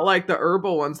 They're not like the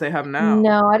herbal ones they have now.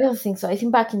 No, I don't think so. I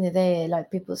think back in the day, like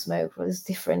people smoke was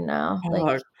different now.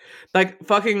 Like, Fuck. Like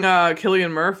fucking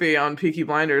Killian Murphy on Peaky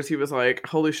Blinders, he was like,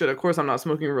 "Holy shit! Of course I'm not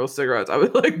smoking real cigarettes. I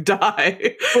would like die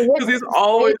well, yeah, because he's 'cause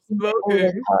always all the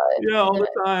smoking. time. Yeah, all the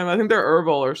time. I think they're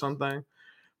herbal or something."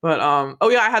 But oh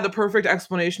yeah, I had the perfect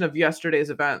explanation of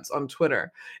yesterday's events on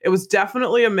Twitter. It was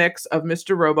definitely a mix of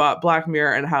Mr. Robot, Black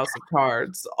Mirror, and House of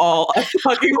Cards, all at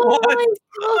fucking Oh once. my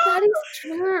god, that is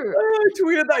true. I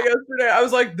tweeted that yesterday. I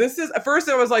was like, this is at first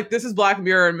I was like, this is Black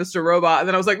Mirror and Mr. Robot. And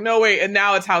then I was like, no, wait, and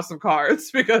now it's House of Cards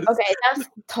because Okay, that's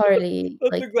totally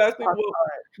that's like exactly spot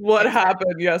what on. Exactly.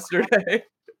 happened yesterday.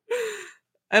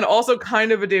 And also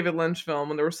kind of a David Lynch film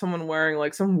when there was someone wearing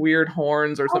like some weird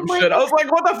horns or Oh some my shit. I god, was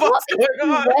like, what the what fuck's is going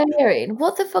he on? wearing?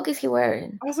 What the fuck is he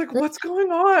wearing? I was like, Like what's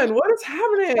going on? What is some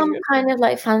happening? kind of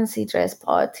like fancy dress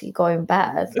party going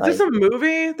bad. Is this Like, a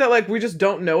movie that like we just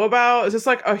don't know about? Is this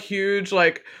like a huge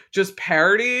like just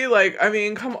parody? Like, I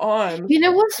mean, come on. you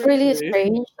know what's really Seriously.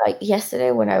 strange? Like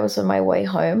yesterday when I was on my way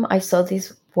home, I saw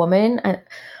this woman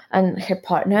and her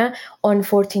partner on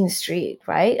 14th Street,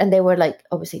 right? And they were like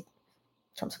obviously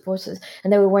Trump supporters,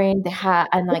 and they were wearing the hat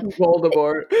and like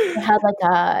Voldemort. they had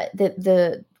like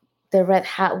the red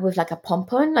hat with like a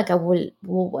pompon, like a wool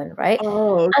one, right?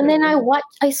 Oh, And then okay.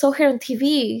 I saw her on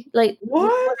TV like when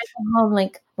What? I came home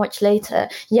like much later.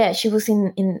 Yeah, she was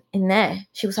in there.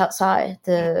 She was outside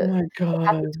Oh my the god.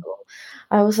 Capitol.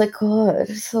 I was like, God,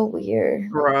 it's so weird.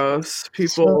 Like, Gross. so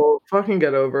People fucking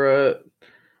get over it.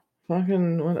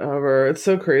 Fucking whatever. It's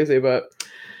so crazy, but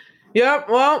yep.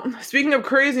 Well, speaking of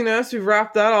craziness, we've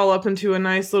wrapped that all up into a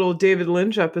nice little David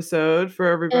Lynch episode for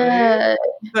everybody. yeah,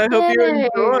 I hope you yeah.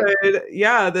 enjoyed,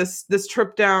 yeah, this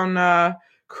trip down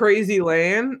crazy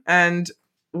lane, and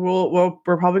we're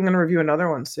probably gonna review another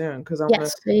one soon because I want to.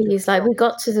 Yes, please. Like we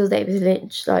got to do David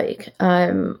Lynch, like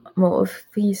more of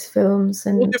these films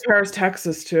We'll do and Paris,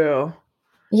 Texas too.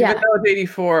 Even yeah. though it's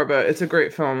 '84, but it's a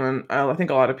great film, and I think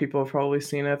a lot of people have probably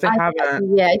seen it. If they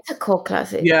haven't, Yeah, it's a cult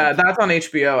classic. yeah, that's on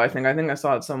HBO. I think. I think I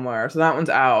saw it somewhere. So that one's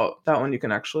out. That one you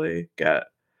can actually get.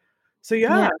 So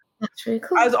yeah. Yeah, that's really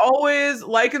cool. As always,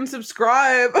 like and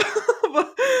subscribe.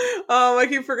 I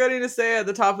keep forgetting to say at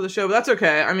the top of the show, but that's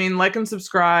okay. I mean, like and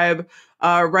subscribe.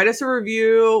 Write us a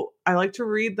review. I like to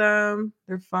read them.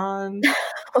 They're fun.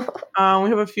 We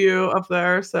have a few up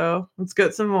there, so let's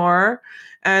get some more.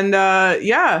 And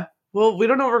yeah, well, we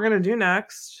don't know what we're gonna do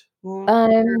next.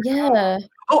 Yeah.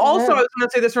 Oh, also, I was gonna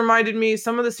say this reminded me.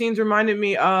 Some of the scenes reminded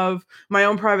me of My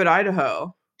Own Private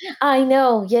Idaho. I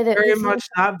know. Yeah, Very much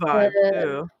that vibe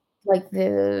too. like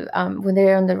the when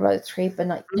they're on the road trip and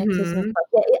like Texas and Mhm.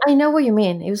 stuff. Yeah, I know what you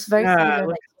mean. It was very Yeah, similar, like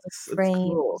like the it's cool.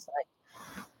 frames. Like,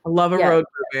 I love a yeah. road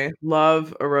movie.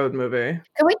 Love a road movie.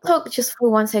 Can we talk just for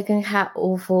 1 second how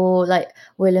awful like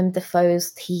Willem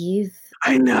Dafoe's teeth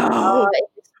I are know. in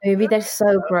this movie? They're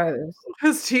so gross.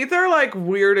 His teeth are like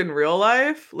weird in real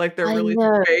life. Like they're I really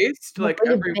know. spaced, They're like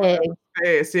really everyone big. has a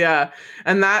face. Yeah.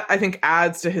 And that I think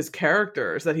adds to his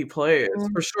characters that he plays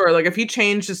for sure. Like if he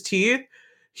changed his teeth,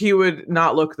 he would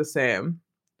not look the same.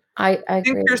 I I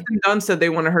think agree. Kirsten Dunst said they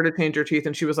wanted her to change her teeth,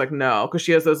 and she was like, no, because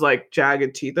she has those like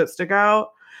jagged teeth that stick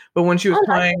out. But when she was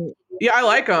playing, yeah, I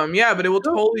like them. Yeah, but it will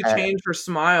totally change her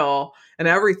smile and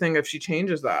everything if she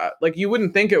changes that. Like you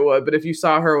wouldn't think it would, but if you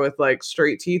saw her with like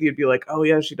straight teeth, you'd be like, oh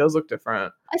yeah, she does look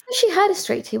different. I thought she had a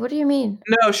straight teeth. What do you mean?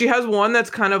 No, she has one that's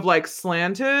kind of like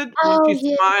slanted. When Oh she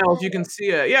yeah, smiles, you can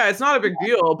see it. Yeah, it's not a big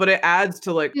deal, but it adds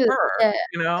to like yeah, her, yeah,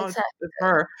 you know, exactly. it's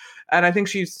her. And I think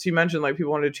she mentioned like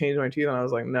people wanted to change my teeth, and I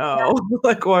was like, no,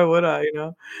 like why would I, you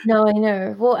know? No, I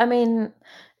know. Well, I mean,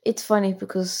 it's funny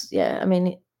because yeah, I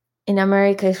mean, in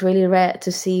America, it's really rare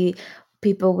to see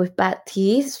people with bad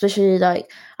teeth, especially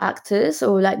like actors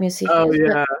or like Oh musicians. But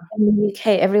yeah. in the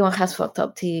UK, everyone has fucked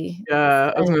up teeth.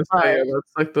 Yeah, I was And gonna say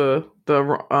that's like the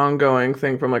ongoing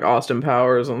thing from like Austin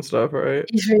Powers and stuff, right?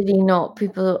 it's really not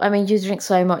people. I mean, you drink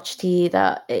so much tea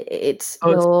that it's Oh,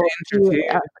 it your stains your teeth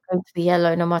teeth. are going to be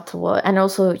yellow no matter what. And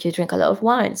also, you drink a lot of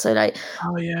wine, so like,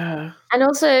 Oh yeah. and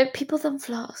also people don't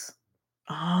floss.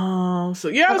 Oh, so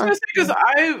yeah, I was Don't gonna say because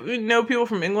understand. I know people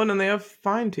from England and they have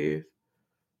fine teeth.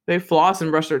 They floss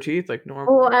and brush their teeth like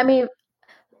normal. Well, I mean,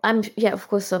 yeah, of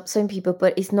course, some people,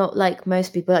 but it's not like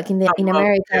most people. Like Not in most,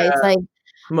 America, yeah, it's like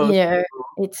most you know, people.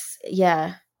 it's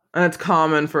yeah. And it's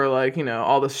common for like, you know,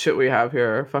 all this shit we have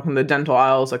here. Fucking the dental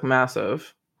aisle is like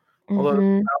massive. All those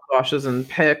Hmm. mouthwashes and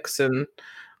picks and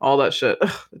all that shit. Ugh,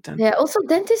 the Yeah. dental. Also,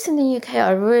 dentists in the UK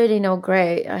are really not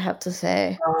great. I have to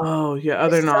say. Oh yeah,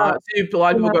 they're It's, not. See, a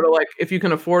lot of people yeah. go to like if you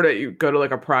can afford it, you go to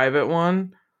like a private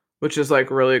one, which is like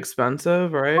really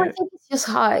expensive, Well, I right? think it's just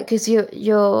hard because you're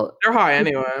They're high you're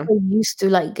anyway. so used to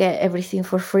like get everything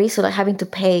for free, so like having to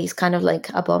pay is kind of like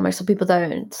a bummer. So people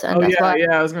don't, and Oh that's why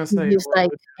yeah, I was gonna you say it use like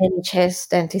would. NHS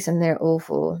dentists, and they're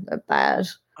awful, they're bad.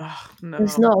 Oh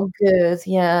It's no, not good.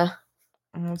 Yeah.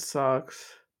 that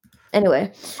sucks.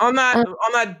 Anyway, On um,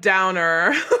 that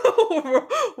downer,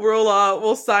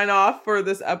 we'll sign off for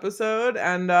this episode,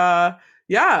 and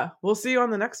yeah, we'll see you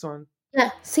on the next one.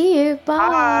 yeah. See you.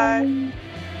 Bye.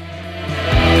 Bye.